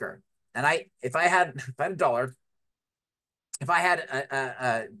play soccer? And if I had $1, if I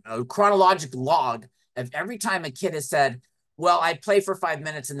had a chronological log of every time a kid has said, well, I play for 5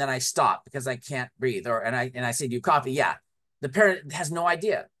 minutes and then I stop because I can't breathe, and I say, do you coffee? Yeah. The parent has no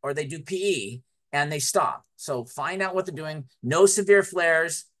idea, or they do PE and they stop. So find out what they're doing. No severe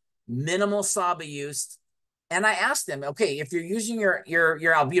flares, minimal SABA use. And I ask them, okay, if you're using your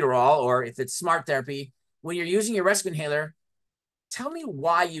albuterol, or if it's smart therapy, when you're using your rescue inhaler, tell me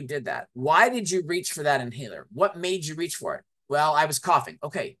why you did that. Why did you reach for that inhaler? What made you reach for it? Well, I was coughing.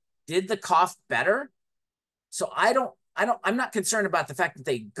 Okay. Did the cough better? So I'm not concerned about the fact that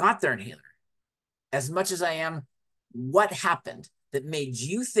they got their inhaler as much as I am what happened that made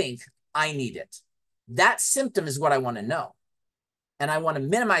you think I need it. That symptom is what I want to know. and I want to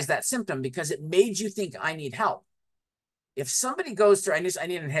minimize that symptom because it made you think I need help. If somebody goes through, I need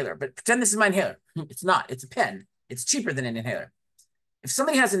an inhaler, but pretend this is my inhaler. It's not, it's a pen. It's cheaper than an inhaler. If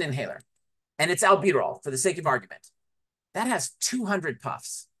somebody has an inhaler and it's albuterol for the sake of argument, that has 200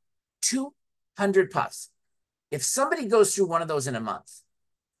 puffs, 200 puffs. If somebody goes through one of those in a month,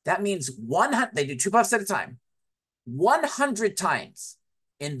 that means 100, they do 2 puffs at a time. 100 times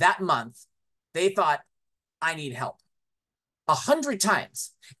in that month, they thought, I need help. 100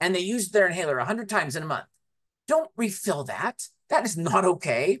 times. And they used their inhaler 100 times in a month. Don't refill that. That is not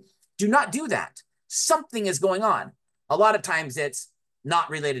okay. Do not do that. Something is going on. A lot of times it's not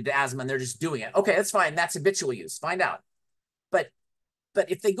related to asthma and they're just doing it. Okay, that's fine. That's habitual use. Find out. But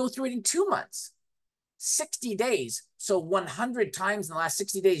if they go through it in 2 months, 60 days, so 100 times in the last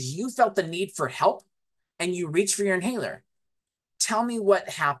 60 days, you felt the need for help and you reach for your inhaler. Tell me what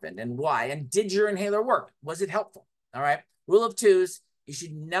happened and why. And did your inhaler work? Was it helpful? All right. Rule of twos, you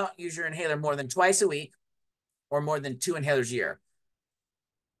should not use your inhaler more than twice a week or more than 2 inhalers a year.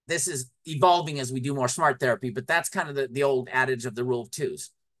 This is evolving as we do more smart therapy, but that's kind of the old adage of the rule of twos.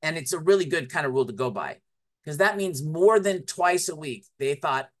 And it's a really good kind of rule to go by because that means more than twice a week, they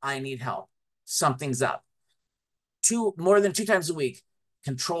thought, I need help. Something's up. More than 2 times a week,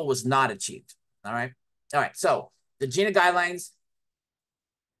 control was not achieved. All right. All right. So the GINA guidelines,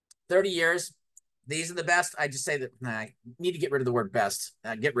 30 years. These are the best. I just say that I need to get rid of the word best.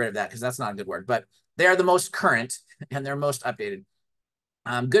 Get rid of that because that's not a good word, but they are the most current and they're most updated.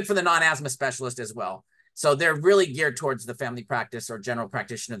 Good for the non-asthma specialist as well. So they're really geared towards the family practice or general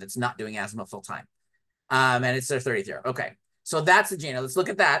practitioner that's not doing asthma full time. And it's their 30th year. Okay. So that's the GINA. Let's look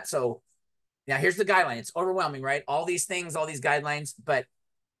at that. So now here's the guideline. It's overwhelming, right? All these things, all these guidelines, but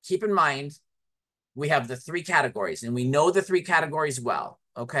keep in mind, we have the 3 categories and we know the 3 categories well.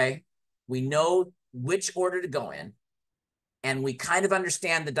 Okay. We know which order to go in and we kind of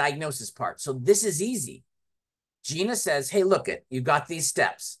understand the diagnosis part. So this is easy. GINA says, hey, look it, you've got these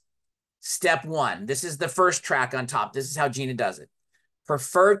steps. Step 1, this is the first track on top. This is how GINA does it.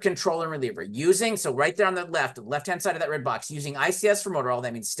 Preferred control and reliever. Using, so right there on the left-hand side of that red box, using ICS formoterol,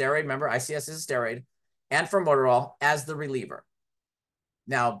 that means steroid, remember ICS is a steroid, and formoterol as the reliever.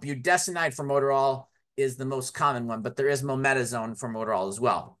 Now, budesonide formoterol is the most common one, but there is mometasone formoterol as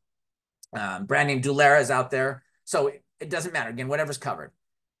well. Brand name Dulera is out there. So it doesn't matter. Again, whatever's covered.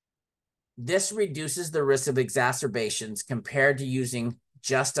 This reduces the risk of exacerbations compared to using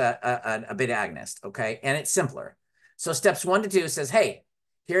just a beta agonist, okay? And it's simpler. So steps 1 to 2 says, hey,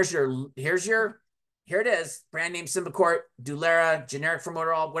 here it is, brand name Symbicort, Dulera, generic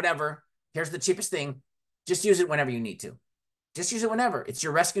formoterol, whatever. Here's the cheapest thing. Just use it whenever you need to. Just use it whenever. It's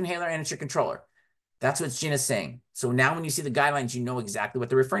your rescue inhaler and it's your controller. That's what GINA's saying. So now when you see the guidelines, you know exactly what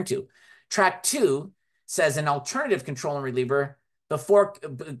they're referring to. Track 2 says an alternative control and reliever before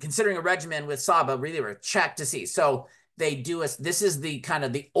considering a regimen with SABA reliever, check to see. So they do this is the kind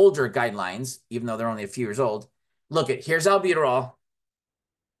of the older guidelines, even though they're only a few years old. Look at, here's albuterol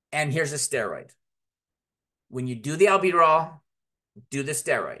and here's a steroid. When you do the albuterol, do the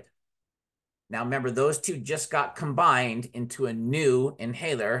steroid. Now remember, those 2 just got combined into a new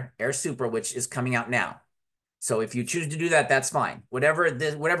inhaler, Air Supra, which is coming out now. So if you choose to do that, that's fine.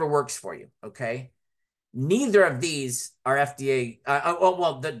 Whatever works for you, okay? Neither of these are FDA.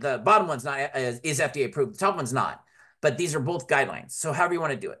 The bottom one's not is FDA approved. The top one's not. But these are both guidelines. So however you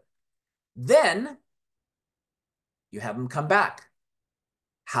want to do it. Then you have them come back.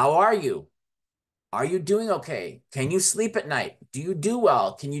 How are you? Are you doing okay? Can you sleep at night? Do you do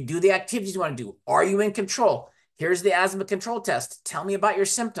well? Can you do the activities you want to do? Are you in control? Here's the asthma control test. Tell me about your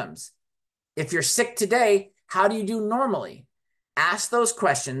symptoms. If you're sick today, how do you do normally? Ask those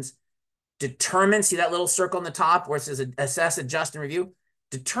questions. Determine, see that little circle on the top where it says assess, adjust, and review?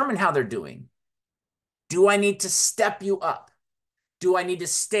 Determine how they're doing. Do I need to step you up? Do I need to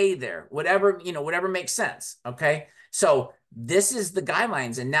stay there? Whatever makes sense, okay? So this is the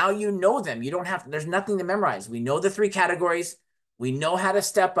guidelines, and now you know them. You don't have, there's nothing to memorize. We know the 3 categories. We know how to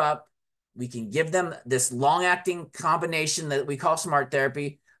step up. We can give them this long-acting combination that we call smart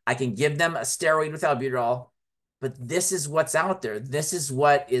therapy. I can give them a steroid with albuterol, but this is what's out there. This is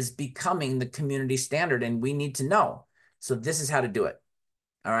what is becoming the community standard, and we need to know. So this is how to do it,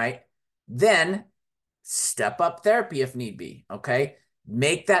 all right? Then step up therapy if need be, okay?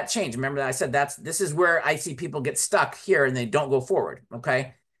 Make that change. Remember that I said this is where I see people get stuck here and they don't go forward,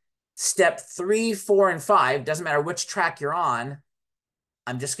 okay? Step 3, 4, and 5, doesn't matter which track you're on,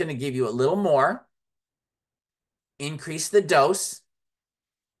 I'm just going to give you a little more, increase the dose.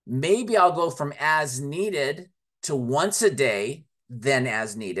 Maybe I'll go from as needed to once a day, then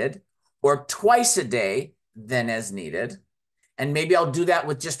as needed, or twice a day, then as needed. And maybe I'll do that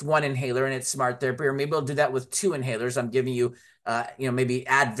with just one inhaler and it's smart therapy, or maybe I'll do that with two inhalers. I'm giving you, maybe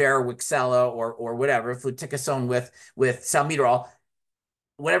Advair, Wixela, or whatever, fluticasone with salmeterol,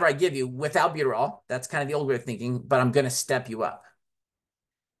 whatever I give you with albuterol. That's kind of the old way of thinking, but I'm going to step you up.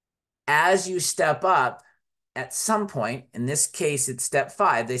 As you step up, at some point, in this case, it's step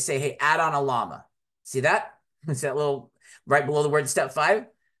 5, they say, hey, add on a llama. See that? It's that little right below the word step 5.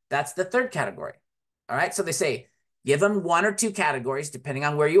 That's the third category. All right. So they say, give them 1 or 2 categories, depending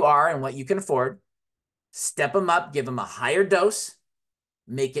on where you are and what you can afford. Step them up, give them a higher dose,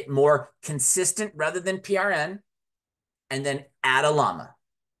 make it more consistent rather than PRN, and then add a llama.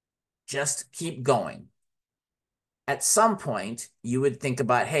 Just keep going. At some point, you would think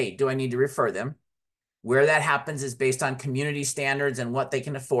about, hey, do I need to refer them? Where that happens is based on community standards and what they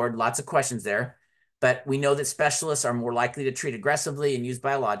can afford. Lots of questions there. But we know that specialists are more likely to treat aggressively and use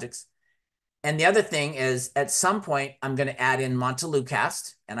biologics. And the other thing is, at some point, I'm going to add in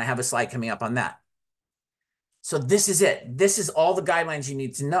montelukast, and I have a slide coming up on that. So this is it. This is all the guidelines you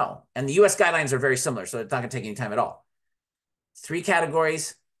need to know. And the US guidelines are very similar, so it's not going to take any time at all. 3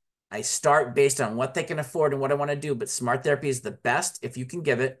 categories. I start based on what they can afford and what I want to do, but smart therapy is the best if you can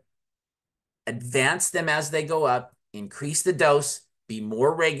give it. Advance them as they go up, increase the dose, be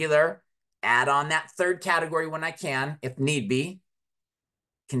more regular, add on that 3rd category when I can, if need be.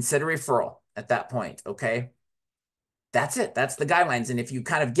 Consider referral at that point, okay? That's it. That's the guidelines. And if you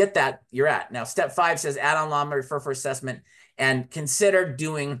kind of get that, you're at. Now, step 5 says add on llama, refer for assessment, and consider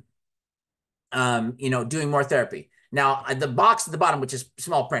doing, doing more therapy. Now, the box at the bottom, which is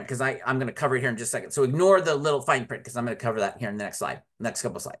small print, because I'm going to cover it here in just a second. So ignore the little fine print, because I'm going to cover that here in the next slide, next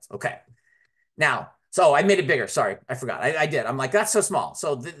couple of slides. Okay. Now, so I made it bigger. Sorry, I forgot. I did. I'm like, that's so small.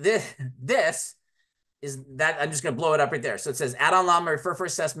 So this is that. I'm just going to blow it up right there. So it says add on llama, refer for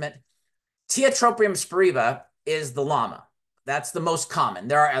assessment. Tiotropium spiriva is the llama. That's the most common.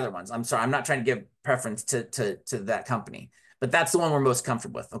 There are other ones. I'm sorry. I'm not trying to give preference to that company, but that's the one we're most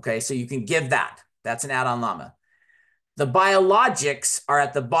comfortable with. Okay. So you can give that. That's an add-on llama. The biologics are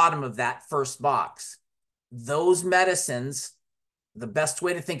at the bottom of that first box. Those medicines, the best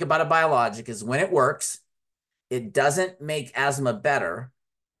way to think about a biologic is when it works, it doesn't make asthma better.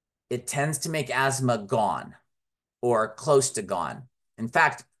 It tends to make asthma gone or close to gone. In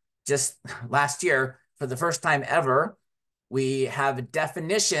fact, just last year, for the first time ever, we have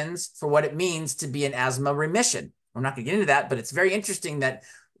definitions for what it means to be in asthma remission. We're not going to get into that, but it's very interesting that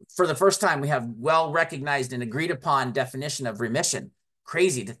for the first time, we have well-recognized and agreed upon definition of remission.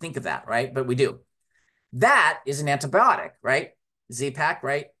 Crazy to think of that, right? But we do. That is an antibiotic, right? Z-Pak,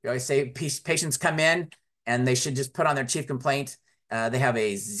 right? You always say patients come in and they should just put on their chief complaint. They have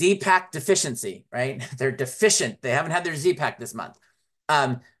a Z-Pak deficiency, right? They're deficient. They haven't had their Z-Pak this month.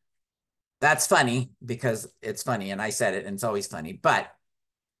 That's funny because it's funny, and I said it, and it's always funny. But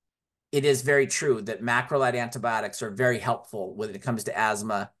it is very true that macrolide antibiotics are very helpful when it comes to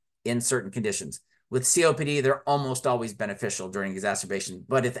asthma in certain conditions. With COPD, they're almost always beneficial during exacerbation.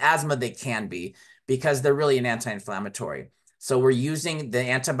 But with asthma, they can be because they're really an anti-inflammatory. So we're using the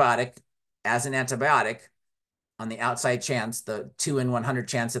antibiotic as an antibiotic on the outside chance, the 2 in 100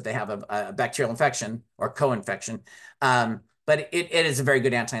 chance that they have a bacterial infection or co-infection. But it is a very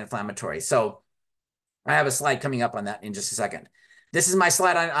good anti-inflammatory. So I have a slide coming up on that in just a second. This is my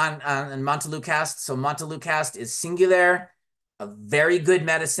slide on montelukast. So montelukast is singular, a very good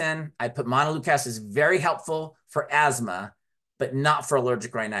medicine. I put montelukast is very helpful for asthma, but not for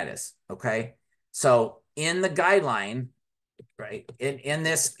allergic rhinitis, okay? So in the guideline, right, in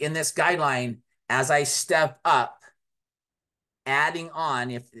this guideline, as I step up, adding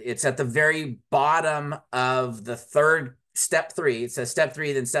on, if it's at the very bottom of the third step 3, it says step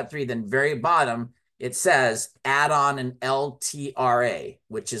 3, then very bottom, it says add on an LTRA,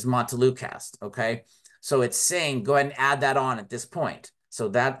 which is montelukast, okay? So it's saying go ahead and add that on at this point. So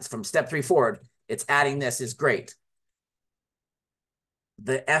that's from step 3 forward, it's adding this is great.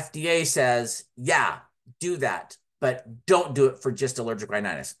 The FDA says, yeah, do that, but don't do it for just allergic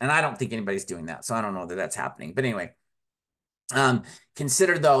rhinitis. And I don't think anybody's doing that, so I don't know that that's happening. But anyway,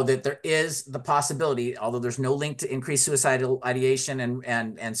 consider, though, that there is the possibility, although there's no link to increased suicidal ideation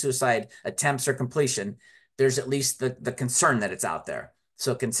and suicide attempts or completion, there's at least the concern that it's out there.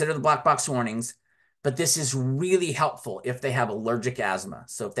 So consider the black box warnings, but this is really helpful if they have allergic asthma.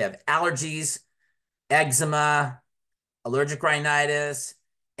 So if they have allergies, eczema, allergic rhinitis,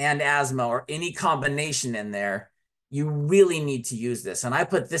 and asthma, or any combination in there, you really need to use this. And I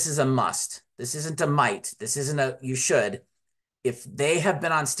put this is a must. This isn't a might. This isn't a you should. If they have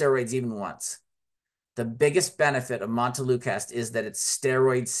been on steroids even once, the biggest benefit of montelukast is that it's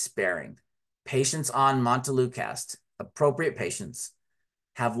steroid sparing. Patients on montelukast, appropriate patients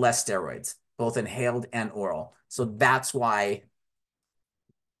have less steroids, both inhaled and oral. So that's why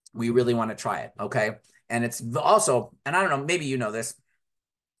we really want to try it, okay? And it's also, and I don't know, maybe you know this,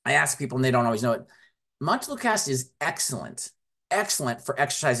 I ask people and they don't always know it. Montelukast is excellent, excellent for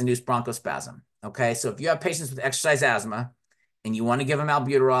exercise-induced bronchospasm, okay? So if you have patients with exercise asthma and you want to give them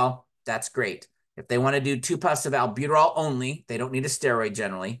albuterol, that's great. If they want to do 2 puffs of albuterol only, they don't need a steroid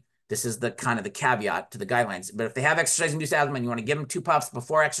generally. This is the kind of the caveat to the guidelines. But if they have exercise-induced asthma and you want to give them 2 puffs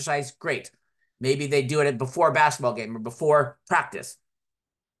before exercise, great. Maybe they do it before a basketball game or before practice.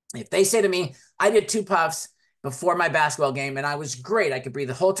 If they say to me, I did 2 puffs before my basketball game and I was great, I could breathe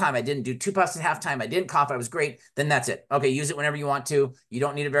the whole time, I didn't do 2 puffs at halftime, I didn't cough, I was great, then that's it. Okay, use it whenever you want to. You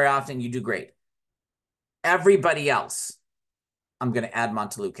don't need it very often. You do great. Everybody else, I'm going to add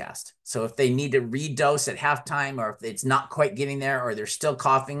Montelukast. So if they need to redose at halftime, or if it's not quite getting there, or they're still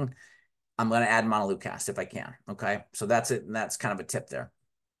coughing, I'm going to add Montelukast if I can. Okay, so that's it. And that's kind of a tip there.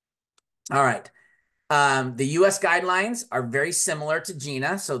 All right. The US guidelines are very similar to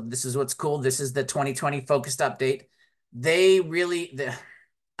GINA. So this is what's cool. This is the 2020 focused update. They really,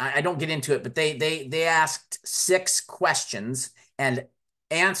 I don't get into it, but they asked 6 questions and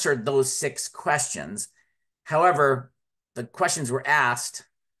answered those 6 questions. However, the questions were asked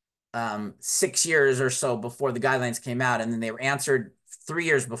 6 years or so before the guidelines came out, and then they were answered 3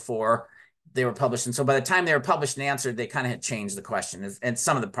 years before they were published. And so by the time they were published and answered, they kind of had changed the question and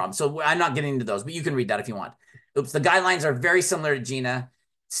some of the problems. So I'm not getting into those, but you can read that if you want. Oops, the guidelines are very similar to GINA.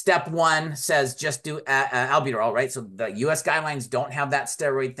 Step 1 says just do albuterol, right? So the US guidelines don't have that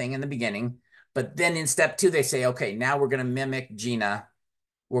steroid thing in the beginning. But then in step 2, they say, okay, now we're going to mimic GINA.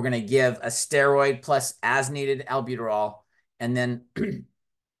 We're going to give a steroid plus as needed albuterol. And then, and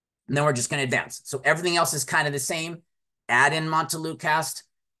then we're just going to advance. So everything else is kind of the same. Add in Montelukast.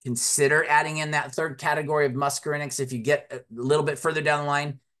 Consider adding in that 3rd category of muscarinics. If you get a little bit further down the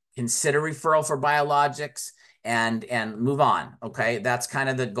line, consider referral for biologics and move on. Okay, that's kind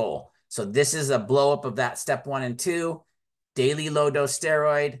of the goal. So this is a blow up of that step 1 and 2, daily low dose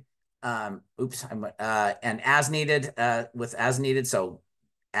steroid. And as needed with as needed. So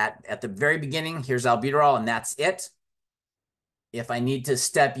at the very beginning, here's albuterol, and that's it. If I need to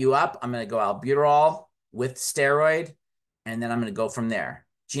step you up, I'm going to go albuterol with steroid, and then I'm going to go from there.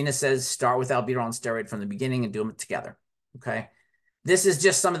 GINA says start with albuterol and steroid from the beginning and do them together, okay? This is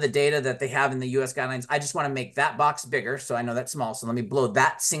just some of the data that they have in the US guidelines. I just want to make that box bigger, so I know that's small. So let me blow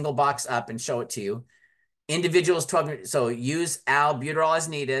that single box up and show it to you. Individuals 12, so use albuterol as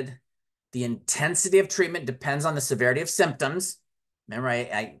needed. The intensity of treatment depends on the severity of symptoms. Remember,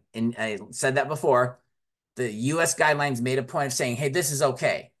 I said that before. The US guidelines made a point of saying, hey, this is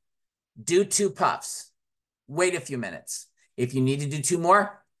okay. Do 2 puffs. Wait a few minutes. If you need to do 2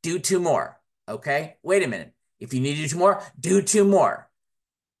 more, do 2 more. Okay? Wait a minute. If you need to do 2 more, do 2 more.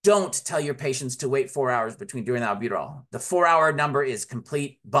 Don't tell your patients to wait 4 hours between doing the albuterol. The 4-hour number is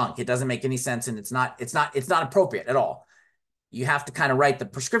complete bunk. It doesn't make any sense, and it's not appropriate at all. You have to kind of write the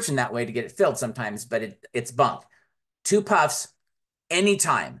prescription that way to get it filled sometimes, but it's bunk. 2 puffs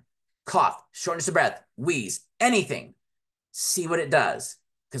anytime. Cough, shortness of breath, wheeze, anything. See what it does.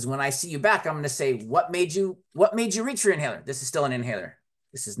 Because when I see you back, I'm going to say, what made you reach for your inhaler? This is still an inhaler.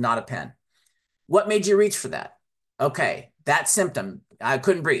 This is not a pen. What made you reach for that? Okay, that symptom, I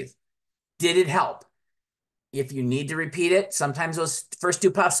couldn't breathe. Did it help? If you need to repeat it, sometimes those first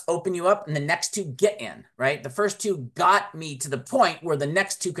 2 puffs open you up and the next 2 get in, right? The first 2 got me to the point where the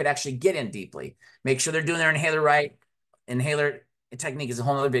next 2 could actually get in deeply. Make sure they're doing their inhaler right. Inhaler technique is a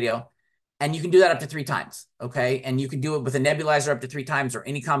whole other video. And you can do that up to 3 times, okay? And you can do it with a nebulizer up to 3 times or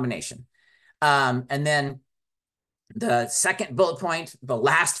any combination. And then the second bullet point, the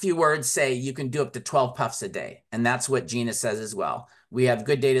last few words say you can do up to 12 puffs a day. And that's what GINA says as well. We have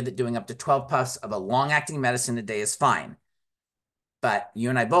good data that doing up to 12 puffs of a long-acting medicine a day is fine. But you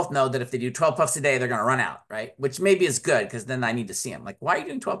and I both know that if they do 12 puffs a day, they're going to run out, right? Which maybe is good because then I need to see them. Like, why are you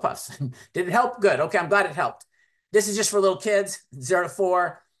doing 12 puffs? Did it help? Good. Okay, I'm glad it helped. This is just for little kids, 0 to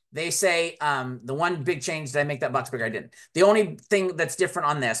 4. They say the one big change, did I make that box bigger? I didn't. The only thing that's different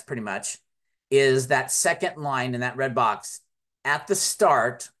on this pretty much is that second line in that red box. At the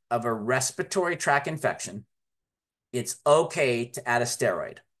start of a respiratory tract infection, it's okay to add a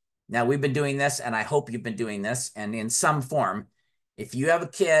steroid. Now, we've been doing this, and I hope you've been doing this, and in some form, if you have a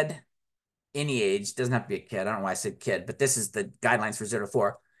kid, any age, doesn't have to be a kid, I don't know why I said kid, but this is the guidelines for 0 to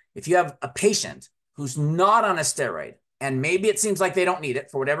 4. If you have a patient who's not on a steroid, and maybe it seems like they don't need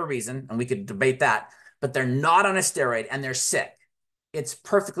it for whatever reason, and we could debate that, but they're not on a steroid and they're sick, it's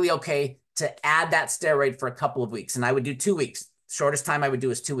perfectly okay to add that steroid for a couple of weeks. And I would do 2 weeks. Shortest time I would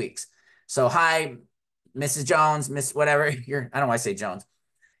do is 2 weeks. So hi, Mrs. Jones, Miss whatever, I don't know why I say Jones.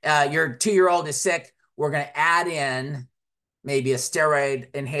 Your 2-year-old is sick. We're going to add in maybe a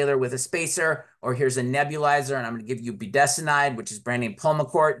steroid inhaler with a spacer, or here's a nebulizer, and I'm going to give you budesonide, which is brand name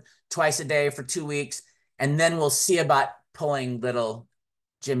Pulmicort, twice a day for 2 weeks. And then we'll see about pulling little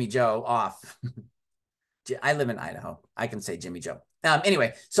Jimmy Joe off. I live in Idaho. I can say Jimmy Joe.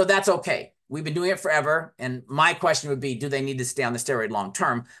 Anyway, so that's okay. We've been doing it forever. And my question would be, do they need to stay on the steroid long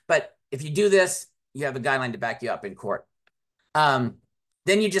term? But if you do this, you have a guideline to back you up in court. Then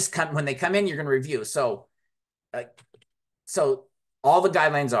you just come, when they come in, you're going to review. So all the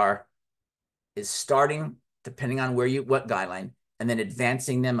guidelines is starting, depending on what guideline, and then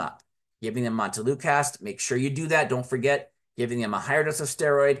advancing them up, giving them montelukast. Make sure you do that. Don't forget, giving them a higher dose of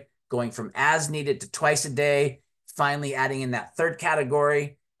steroid, going from as needed to twice a day, finally adding in that third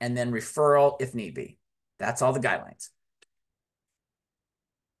category, and then referral if need be. That's all the guidelines.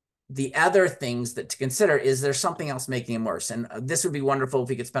 The other things that to consider is there's something else making them worse. And this would be wonderful if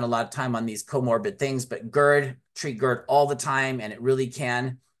we could spend a lot of time on these comorbid things, but GERD, treat GERD all the time, and it really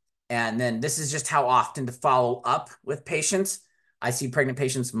can. And then this is just how often to follow up with patients. I see pregnant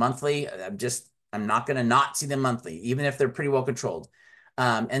patients monthly. I'm not going to not see them monthly, even if they're pretty well controlled.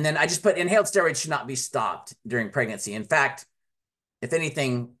 And then I just put inhaled steroids should not be stopped during pregnancy. In fact, if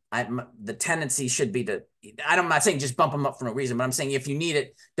anything, the tendency should be to, I'm not saying just bump them up for no reason, but I'm saying if you need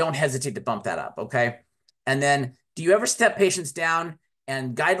it, don't hesitate to bump that up, okay? And then do you ever step patients down?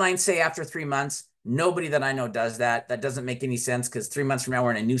 And guidelines say after 3 months. Nobody that I know does that. That doesn't make any sense because 3 months from now,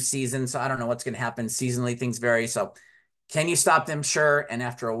 we're in a new season. So I don't know what's going to happen. Seasonally, things vary. So can you stop them? Sure. And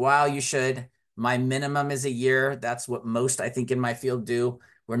after a while, you should. My minimum is a year. That's what most, I think, in my field do.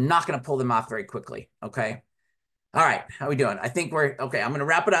 We're not going to pull them off very quickly, okay? All right, how are we doing? I think we're, okay, I'm going to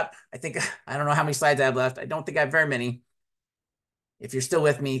wrap it up. I don't know how many slides I have left. I don't think I have very many. If you're still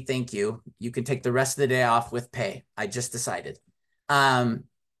with me, thank you. You can take the rest of the day off with pay. I just decided. The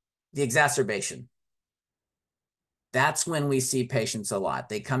exacerbation. That's when we see patients a lot.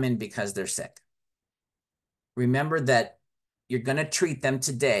 They come in because they're sick. Remember that you're going to treat them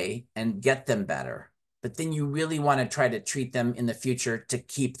today and get them better, but then you really want to try to treat them in the future to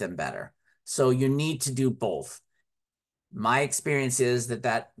keep them better. So you need to do both. My experience is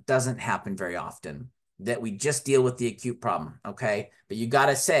that doesn't happen very often, that we just deal with the acute problem, okay? But you got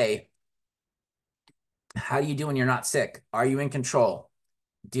to say, how do you do when you're not sick? Are you in control?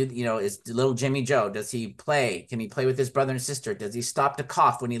 Is little Jimmy Joe, does he play? Can he play with his brother and sister? Does he stop to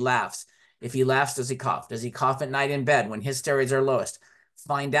cough when he laughs? If he laughs, does he cough? Does he cough at night in bed when his steroids are lowest?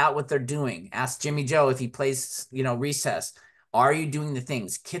 Find out what they're doing. Ask Jimmy Joe if he plays, recess. Are you doing the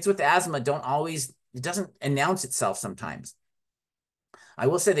things? Kids with asthma it doesn't announce itself sometimes. I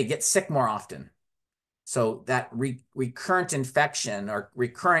will say they get sick more often. So that recurrent infection or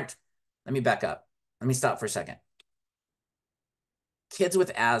let me back up. Let me stop for a second. Kids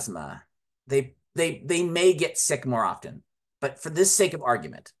with asthma, they may get sick more often, but for this sake of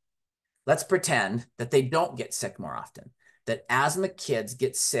argument, let's pretend that they don't get sick more often, that asthma kids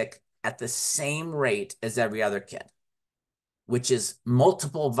get sick at the same rate as every other kid, which is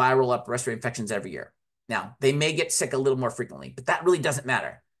multiple viral upper respiratory infections every year. Now, they may get sick a little more frequently, but that really doesn't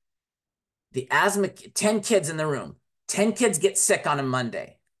matter. The asthma, 10 kids in the room, 10 kids get sick on a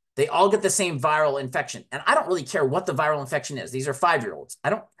Monday. They all get the same viral infection. And I don't really care what the viral infection is. These are 5-year-olds.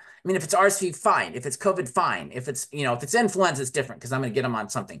 If it's RSV, fine. If it's COVID, fine. If it's influenza, it's different because I'm going to get them on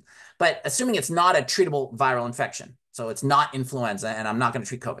something. But assuming it's not a treatable viral infection, so it's not influenza and I'm not going to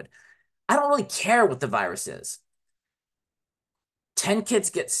treat COVID, I don't really care what the virus is. 10 kids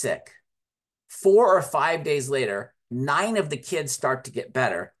get sick. 4 or 5 days later, 9 of the kids start to get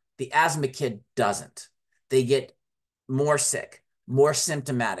better. The asthma kid doesn't. They get more sick, more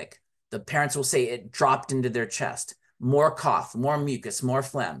symptomatic. The parents will say it dropped into their chest, more cough, more mucus, more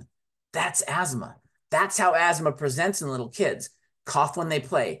phlegm. That's asthma. That's how asthma presents in little kids. Cough when they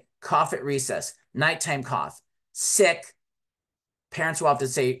play, cough at recess, nighttime cough, sick. Parents will have to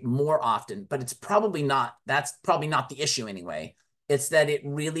say more often, but that's probably not the issue anyway. It's that it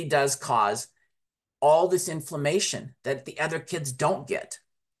really does cause all this inflammation that the other kids don't get.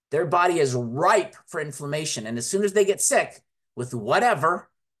 Their body is ripe for inflammation. And as soon as they get sick with whatever,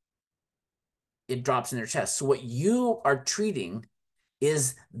 it drops in their chest. So what you are treating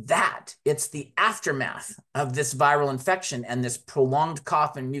is that. It's the aftermath of this viral infection and this prolonged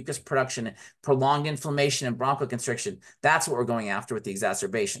cough and mucus production, and prolonged inflammation and bronchoconstriction. That's what we're going after with the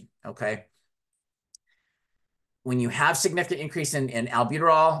exacerbation, okay? When you have significant increase in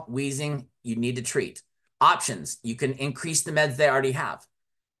albuterol, wheezing, you need to treat. Options, you can increase the meds they already have.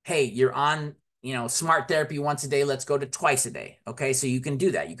 Hey, you're on, smart therapy once a day, let's go to twice a day. Okay, so you can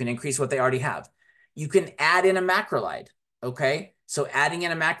do that. You can increase what they already have. You can add in a macrolide, okay? So adding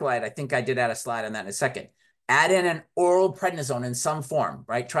in a macrolide, I think I did add a slide on that in a second. Add in an oral prednisone in some form,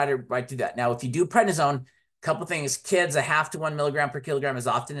 right? Try to do that. Now, if you do prednisone, couple things, kids, a 0.5 to 1 milligram per kilogram is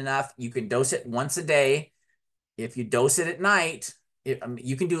often enough. You can dose it once a day. If you dose it at night,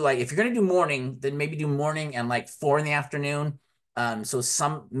 you can do like, if you're going to do morning, then maybe do morning and like 4 in the afternoon.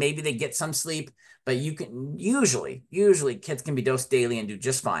 So maybe they get some sleep, but you can usually kids can be dosed daily and do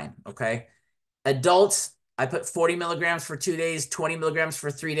just fine. Okay. Adults, I put 40 milligrams for 2 days, 20 milligrams for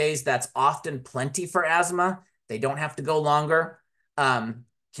 3 days. That's often plenty for asthma. They don't have to go longer.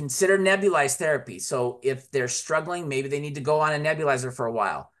 Consider nebulized therapy. So if they're struggling, maybe they need to go on a nebulizer for a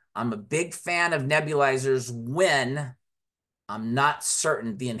while. I'm a big fan of nebulizers when I'm not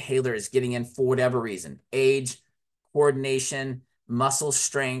certain the inhaler is getting in for whatever reason, age, coordination, muscle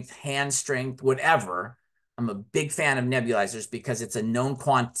strength, hand strength, whatever. I'm a big fan of nebulizers because it's a known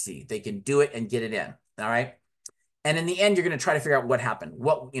quantity. They can do it and get it in. All right. And in the end, you're going to try to figure out what happened.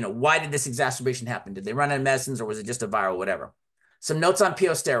 Why did this exacerbation happen? Did they run out of medicines or was it just a viral, whatever? Some notes on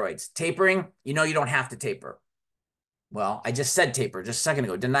PO steroids. Tapering, you don't have to taper. Well, I just said taper just a second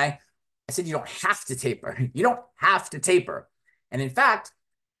ago, didn't I? I said you don't have to taper. You don't have to taper. And in fact,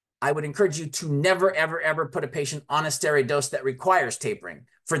 I would encourage you to never, ever, ever put a patient on a steroid dose that requires tapering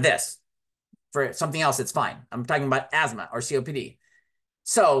for this. For something else, it's fine. I'm talking about asthma or COPD.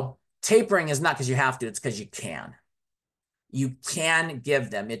 So tapering is not because you have to, it's because you can. You can give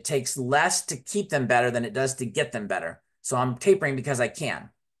them. It takes less to keep them better than it does to get them better. So I'm tapering because I can.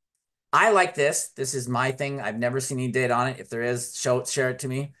 I like this. This is my thing. I've never seen any data on it. If there is, share it to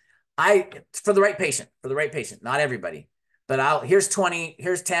me. For the right patient, not everybody. But here's 20,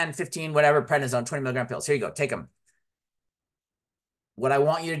 here's 10, 15, whatever, prednisone, 20 milligram pills. Here you go, take them. What I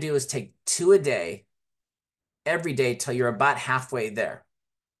want you to do is take 2 a day, every day till you're about halfway there.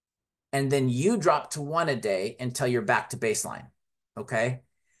 And then you drop to 1 a day until you're back to baseline, okay?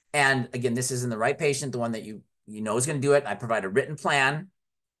 And again, this is in the right patient, the one that you know is going to do it. I provide a written plan,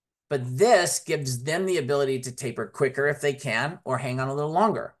 but this gives them the ability to taper quicker if they can, or hang on a little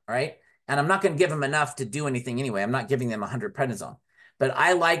longer, all right? And I'm not going to give them enough to do anything anyway. I'm not giving them 100 prednisone, but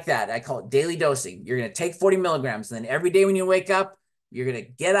I like that. I call it daily dosing. You're going to take 40 milligrams, and then every day when you wake up, you're going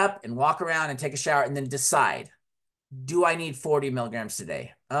to get up and walk around and take a shower and then decide, do I need 40 milligrams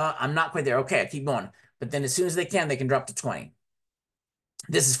today? I'm not quite there. Okay, I keep going. But then as soon as they can drop to 20.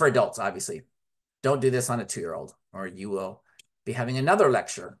 This is for adults, obviously. Don't do this on a 2-year-old or you will be having another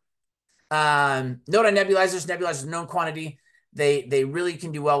lecture. Note on nebulizers. Nebulizers, known quantity. They really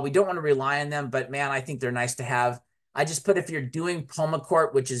can do well. We don't want to rely on them, but man, I think they're nice to have. I just put, if you're doing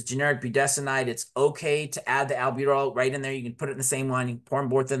Pulmicort, which is generic budesonide, it's okay to add the albuterol right in there. You can put it in the same one. You can pour them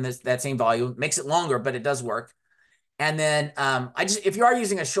both in that same volume. Makes it longer, but it does work. And then if you are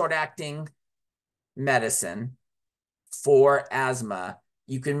using a short-acting medicine for asthma,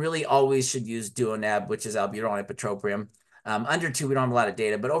 you can really always should use Duoneb, which is albuterol and ipratropium. Under 2, we don't have a lot of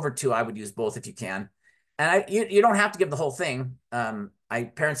data, but over 2, I would use both if you can. And you don't have to give the whole thing.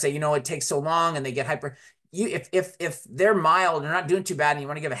 Parents say, it takes so long and they get hyper. If they're mild, they're not doing too bad, and you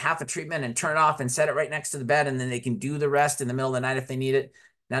want to give a half a treatment and turn it off and set it right next to the bed, and then they can do the rest in the middle of the night if they need it.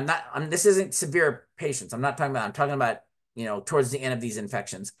 Now, this isn't severe patients. I'm talking about, towards the end of these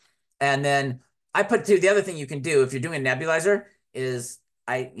infections. And then I put the other thing you can do if you're doing a nebulizer is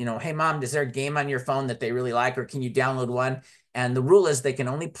hey mom, is there a game on your phone that they really like, or can you download one? And the rule is they can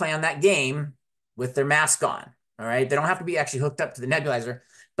only play on that game with their mask on. All right. They don't have to be actually hooked up to the nebulizer,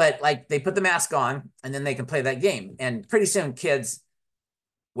 but like they put the mask on and then they can play that game. And pretty soon kids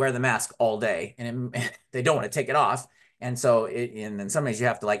wear the mask all day and they don't want to take it off. And so and then some days you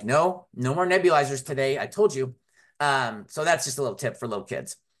have to no more nebulizers today. I told you. So that's just a little tip for little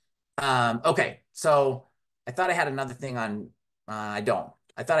kids. Okay. So I thought I had another thing on, I don't.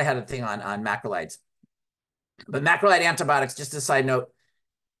 I thought I had a thing on macrolides. But macrolide antibiotics, just a side note,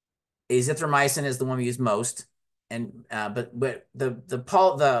 azithromycin is the one we use most. And but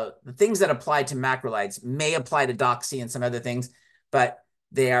the things that apply to macrolides may apply to doxy and some other things, but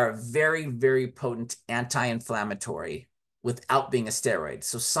they are very, very potent anti-inflammatory without being a steroid.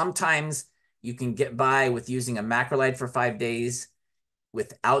 So sometimes you can get by with using a macrolide for 5 days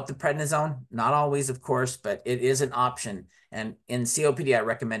without the prednisone. Not always, of course, but it is an option. And in COPD, I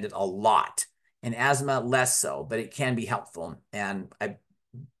recommend it a lot. In asthma, less so, but it can be helpful. And I'm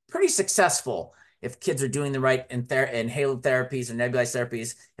pretty successful if kids are doing the right inhaled therapies or nebulized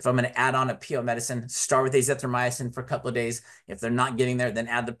therapies. If I'm going to add on a PO medicine, start with azithromycin for a couple of days. If they're not getting there, then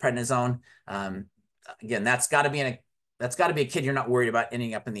add the prednisone. Again, that's got to be a kid you're not worried about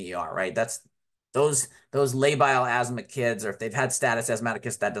ending up in the ER, right? That's those labile asthma kids, or if they've had status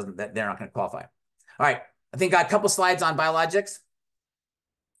asthmaticus, they're not going to qualify. All right. I think I got a couple slides on biologics.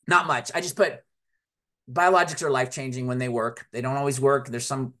 Not much. I just put biologics are life-changing when they work. They don't always work. There's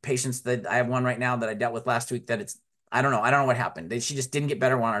some patients that I have one right now that I dealt with last week that I don't know. I don't know what happened. She just didn't get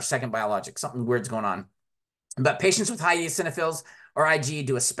better on our second biologic. Something weird's going on. But patients with high eosinophils or IG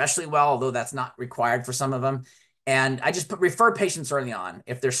do especially well, although that's not required for some of them. And I just refer patients early on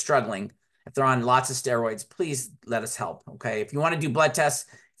if they're struggling, if they're on lots of steroids, please let us help. Okay. If you want to do blood tests,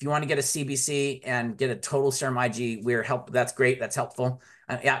 if you want to get a CBC and get a total serum IG, that's great. That's helpful.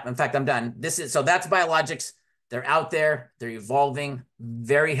 Yeah. In fact, I'm done. So that's biologics. They're out there. They're evolving.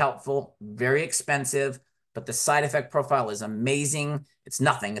 Very helpful. Very expensive. But the side effect profile is amazing. It's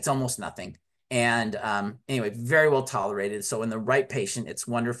nothing. It's almost nothing. And anyway, very well tolerated. So in the right patient, it's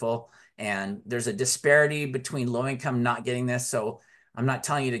wonderful. And there's a disparity between low income not getting this. So I'm not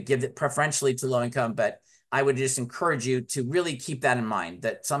telling you to give it preferentially to low income, but I would just encourage you to really keep that in mind,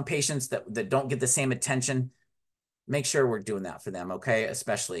 that some patients that don't get the same attention, make sure we're doing that for them, okay?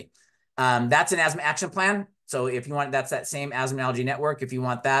 Especially. That's an asthma action plan. So if you want, that's that same Asthma Allergy Network. If you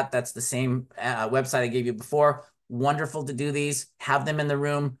want that, that's the same website I gave you before. Wonderful to do these. Have them in the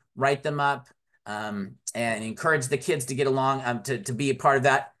room, write them up, and encourage the kids to get along, to be a part of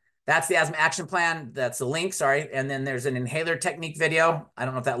that. That's the asthma action plan. That's the link, sorry. And then there's an inhaler technique video. I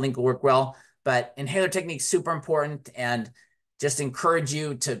don't know if that link will work well, but inhaler technique is super important, and just encourage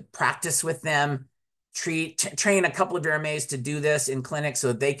you to practice with them. Train a couple of your MAs to do this in clinic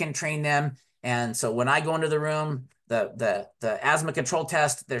so they can train them. And so when I go into the room, the asthma control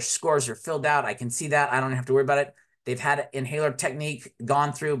test, their scores are filled out. I can see that. I don't have to worry about it. They've had inhaler technique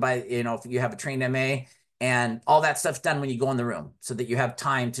gone through by, if you have a trained MA, and all that stuff's done when you go in the room so that you have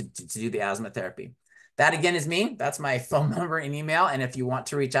time to do the asthma therapy. That again is me. That's my phone number and email. And if you want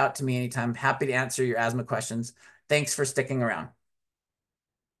to reach out to me anytime, happy to answer your asthma questions. Thanks for sticking around.